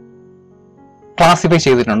ക്ലാസിഫൈ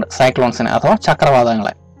ചെയ്തിട്ടുണ്ട് സൈക്ലോൺസിനെ അഥവാ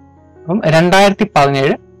ചക്രവാതകങ്ങളെ. അപ്പം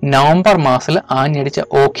 2017 നവംബർ മാസത്തിൽ ആഞ്ഞടിച്ച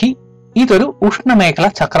ഓഖി ഇതൊരു ഉഷ്ണമേഖല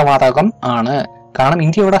ചക്രവാതകം ആണ്. കാരണം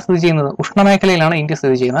ഇന്ത്യ എവിടെ സ്ഥിതി ചെയ്യുന്നത്? ഉഷ്ണമേഖലയിലാണ് ഇന്ത്യ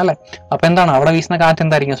സ്ഥിതി ചെയ്യുന്നത് അല്ലെ. അപ്പൊ എന്താണ് അവിടെ വീശുന്ന കാറ്റ്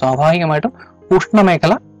എന്തായിരിക്കും? സ്വാഭാവികമായിട്ടും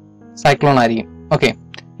ഉഷ്ണമേഖല സൈക്ലോൺ ആയിരിക്കും. ഓക്കെ,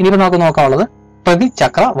 ഇനിയിപ്പോ നമുക്ക് നോക്കാനുള്ളത്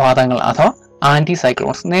പ്രതിചക്രവാതകങ്ങൾ അഥവാ ആന്റി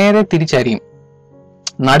സൈക്ലോൺസ്. നേരെ തിരിച്ചായിരിക്കും.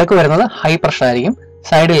 നടുക്ക് വരുന്നത് ഹൈ പ്രഷർ ആയിരിക്കും,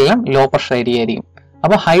 സൈഡിലെല്ലാം ലോ പ്രഷർ ഏരിയ ആയിരിക്കും.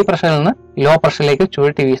 അപ്പൊ ഹൈ പ്രഷറിൽ നിന്ന് ലോ പ്രഷറിലേക്ക്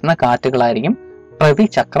ചുഴറ്റി വീശുന്ന കാറ്റുകളായിരിക്കും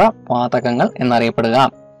പ്രതിചക്രവാതകങ്ങൾ എന്നറിയപ്പെടുക.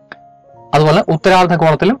 അതുപോലെ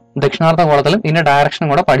ഉത്തരാർദ്ധഗോളത്തിലും ദക്ഷിണാർദ്ധഗോളത്തിലും ഇതിന്റെ ഡയറക്ഷനും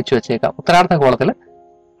കൂടെ പഠിച്ചു വെച്ചേക്കാം. ഉത്തരാർദ്ധഗോളത്തിൽ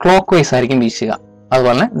ക്ലോക്ക് വൈസ് ആയിരിക്കും വീശുക,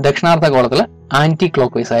 അതുപോലെ തന്നെ ദക്ഷിണാർദ്ധഗോളത്തിൽ ആന്റി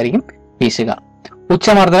ക്ലോക്ക് വൈസ് ആയിരിക്കും വീശുക.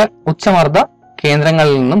 ഉച്ചമർദ്ദ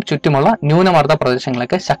കേന്ദ്രങ്ങളിൽ നിന്നും ചുറ്റുമുള്ള ന്യൂനമർദ്ദ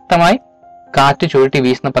പ്രദേശങ്ങളിലേക്ക് ശക്തമായി കാറ്റ് ചുഴറ്റി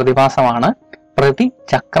വീശുന്ന പ്രതിഭാസമാണ്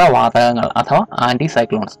പ്രതിചക്രവാതകങ്ങൾ അഥവാ ആന്റി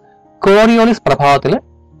സൈക്ലോൺസ്. കോറിയോളിസ് പ്രഭാവത്തിൽ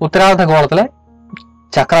ഉത്തരാർദ്ധഗോളത്തിലെ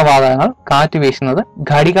ചക്രവാതകങ്ങൾ കാറ്റ് വീശുന്നത്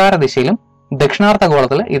ഘടികാര ദിശയിലും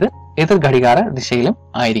ദക്ഷിണാർദ്ധഗോളത്തിൽ ഇത് എതിർ ഘടികാര ദിശയിലും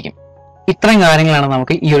ആയിരിക്കും. ഇത്രയും കാര്യങ്ങളാണ്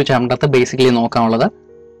നമുക്ക് ഈ ഒരു ചാപ്റ്ററിൽ ബേസിക്കലി നോക്കാനുള്ളത്.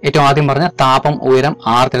 ഏറ്റവും ആദ്യം പറഞ്ഞ താപം, ഉയരം,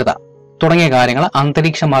 ആർദ്രത തുടങ്ങിയ കാര്യങ്ങൾ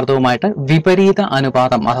അന്തരീക്ഷ മർദ്ദവുമായിട്ട് വിപരീത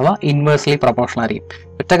അനുപാതം അഥവാ ഇൻവേഴ്സ്ലി പ്രൊപ്പോർഷണൽ ആയിരിക്കും.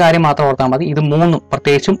 ഒറ്റ കാര്യം മാത്രം ഓർത്താൽ മതി, ഇത് മൂന്നും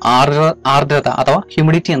പ്രത്യേകിച്ചും ആർദ്രത അഥവാ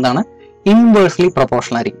ഹ്യൂമിഡിറ്റി എന്താണ്? ഇൻവേഴ്സ്ലി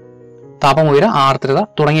പ്രൊപ്പോർഷണൽ ആയിരിക്കും. താപം, ഉയരം, ആർദ്രത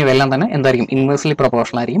തുടങ്ങിയവയെല്ലാം തന്നെ എന്തായിരിക്കും? ഇൻവേഴ്സ്ലി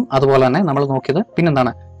പ്രൊപ്പോർഷണൽ ആയിരിക്കും. അതുപോലെ തന്നെ നമ്മൾ നോക്കിയത്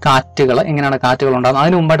പിന്നെന്താണ്? കാറ്റുകൾ, എങ്ങനെയാണ് കാറ്റുകൾ ഉണ്ടാകുന്നത്.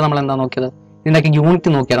 അതിന് മുമ്പായിട്ട് നമ്മൾ എന്താ നോക്കിയത്? ഇതിനൊക്കെ യൂണിറ്റ്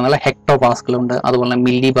നോക്കിയായിരുന്നു. നല്ല ഹെക്ടോ പാസ്കൽ ഉണ്ട്, അതുപോലെ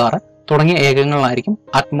മില്ലി ബാർ തുടങ്ങിയ ഏകങ്ങളിലായിരിക്കും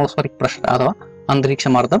അറ്റ്മോസ്ഫറിക് പ്രഷർ അഥവാ അന്തരീക്ഷ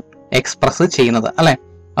മർദ്ദം എക്സ്പ്രസ് ചെയ്യുന്നത് അല്ലെ.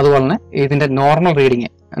 അതുപോലെ തന്നെ ഇതിന്റെ നോർമൽ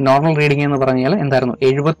റീഡിംഗ് എന്ന് പറഞ്ഞാൽ എന്തായിരുന്നു?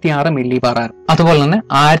 76 മില്ലി ബാർ ആയിരുന്നു. അതുപോലെ തന്നെ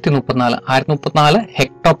 1034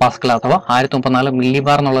 ഹെക്ടോ പാസ്കൽ അഥവാ 1034 മില്ലി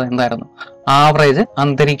ബാർ എന്നുള്ളത് എന്തായിരുന്നു? ആവറേജ്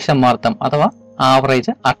അന്തരീക്ഷ മർദ്ദം അഥവാ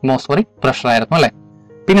ആവറേജ് അറ്റ്മോസ്ഫറിക് പ്രഷർ ആയിരുന്നു അല്ലെ.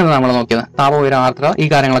 പിന്നെ നമ്മൾ നോക്കിയത് താപ ഉയരം ആർദ്രത ഈ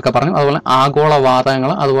കാര്യങ്ങളൊക്കെ പറഞ്ഞു. അതുപോലെ ആഗോള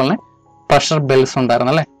വാതകങ്ങൾ, അതുപോലെ പ്രഷർ ബെൽസ്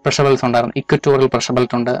ഉണ്ടായിരുന്നു അല്ലെ. പ്രഷർ ബെൽസ് ഉണ്ടായിരുന്നു. ഇക്വറ്റോറിയൽ പ്രഷർ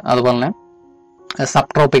ബെൽറ്റ് ഉണ്ട്, അതുപോലെ തന്നെ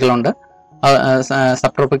സബ് ട്രോപ്പിക്കലുണ്ട്,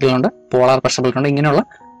 പോളാർ പ്രഷർ ബെൽറ്റ് ഉണ്ട്. ഇങ്ങനെയുള്ള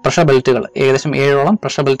പ്രഷർ ബെൽറ്റുകൾ ഏകദേശം 7ഓളം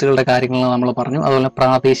പ്രഷർ ബെൽറ്റുകളുടെ കാര്യങ്ങൾ നമ്മൾ പറഞ്ഞു. അതുപോലെ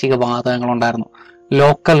പ്രാദേശിക വാതകങ്ങൾ ഉണ്ടായിരുന്നു.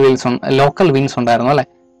 ലോക്കൽ വിൻസ് ഉണ്ടായിരുന്നു അല്ലെ.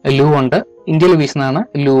 ലൂ ഉണ്ട്, ഇന്ത്യയിൽ വീശുന്നതാണ്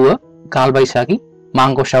ലൂവ്, കാൽബൈശാഖി,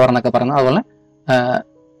 മാംഗോ ഷവർ എന്നൊക്കെ പറയുന്നത്. അതുപോലെ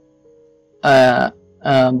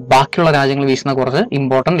ബാക്കിയുള്ള രാജ്യങ്ങൾ വീശുന്ന കുറച്ച്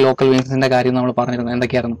ഇമ്പോർട്ടന്റ് ലോക്കൽ വിൻസിന്റെ കാര്യം നമ്മൾ പറഞ്ഞിരുന്നു.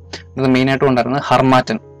 എന്തൊക്കെയായിരുന്നു? ഇത് മെയിനായിട്ടും ഉണ്ടായിരുന്നത്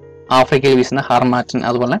ഹർമാറ്റൻ, ആഫ്രിക്കയിൽ വീശുന്ന ഹർമാറ്റൻ,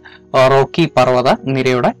 അതുപോലെ റോക്കി പർവ്വത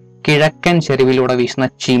നിരയുടെ കിഴക്കൻ ചെരുവിലൂടെ വീശുന്ന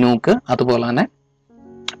ചിനൂക്ക്, അതുപോലെ തന്നെ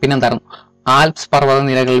പിന്നെന്തായിരുന്നു ആൽപ്സ് പർവ്വത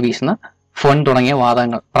നിരകളിൽ വീശുന്ന ഫൊൻ തുടങ്ങിയ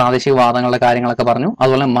വാതകങ്ങൾ, പ്രാദേശിക വാതകങ്ങളുടെ കാര്യങ്ങളൊക്കെ പറഞ്ഞു.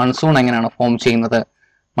 അതുപോലെ മൺസൂൺ എങ്ങനെയാണ് ഫോം ചെയ്യുന്നത്,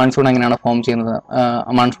 മൺസൂൺ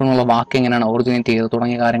എന്നുള്ള വാക്ക് എങ്ങനെയാണ് ഒറിജിനേറ്റ് ചെയ്തത്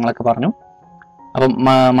തുടങ്ങിയ കാര്യങ്ങളൊക്കെ പറഞ്ഞു. അപ്പം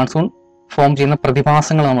മൺസൂൺ ഫോം ചെയ്യുന്ന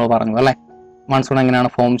പ്രതിഭാസങ്ങൾ നമ്മൾ പറഞ്ഞു അല്ലെ. മൺസൂൺ എങ്ങനെയാണ്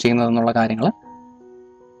ഫോം ചെയ്യുന്നത് എന്നുള്ള കാര്യങ്ങൾ,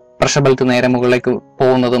 പ്രഷർ ബെൽറ്റ് നേരെ മുകളിലേക്ക്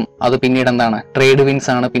പോകുന്നതും അത് പിന്നീട് എന്താണ് ട്രേഡ് വിൻസ്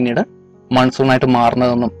ആണ് പിന്നീട് മൺസൂണായിട്ട്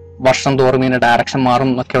മാറുന്നതെന്നും വർഷം തോറും ഇതിന്റെ ഡയറക്ഷൻ മാറും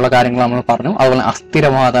എന്നൊക്കെയുള്ള കാര്യങ്ങൾ നമ്മൾ പറഞ്ഞു. അതുപോലെ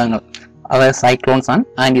അസ്ഥിരവാതകങ്ങൾ, അതായത് സൈക്ലോൺസ് ആൻഡ്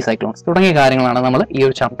ആന്റി സൈക്ലോൺസ് തുടങ്ങിയ കാര്യങ്ങളാണ് നമ്മൾ ഈ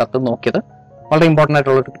ഒരു ചാപ്റ്ററിൽ നോക്കിയത്. വളരെ ഇമ്പോർട്ടൻ്റ്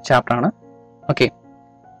ആയിട്ടുള്ള ഒരു ചാപ്റ്റർ ആണ്. ഓക്കെ,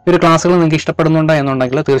 ഈ ഒരു ക്ലാസ്സുകൾ നിങ്ങൾക്ക് ഇഷ്ടപ്പെടുന്നുണ്ട്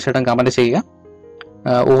എന്നുണ്ടെങ്കിൽ തീർച്ചയായിട്ടും കമന്റ് ചെയ്യുക.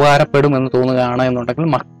 ഉപകാരപ്പെടും എന്ന് തോന്നുകയാണ് എന്നുണ്ടെങ്കിൽ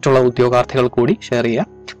മറ്റുള്ള ഉദ്യോഗാർത്ഥികൾ കൂടി ഷെയർ ചെയ്യുക.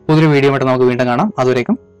 പുതിയൊരു വീഡിയോ ആയിട്ട് നമുക്ക് വീണ്ടും കാണാം.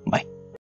 അതുവരേക്കും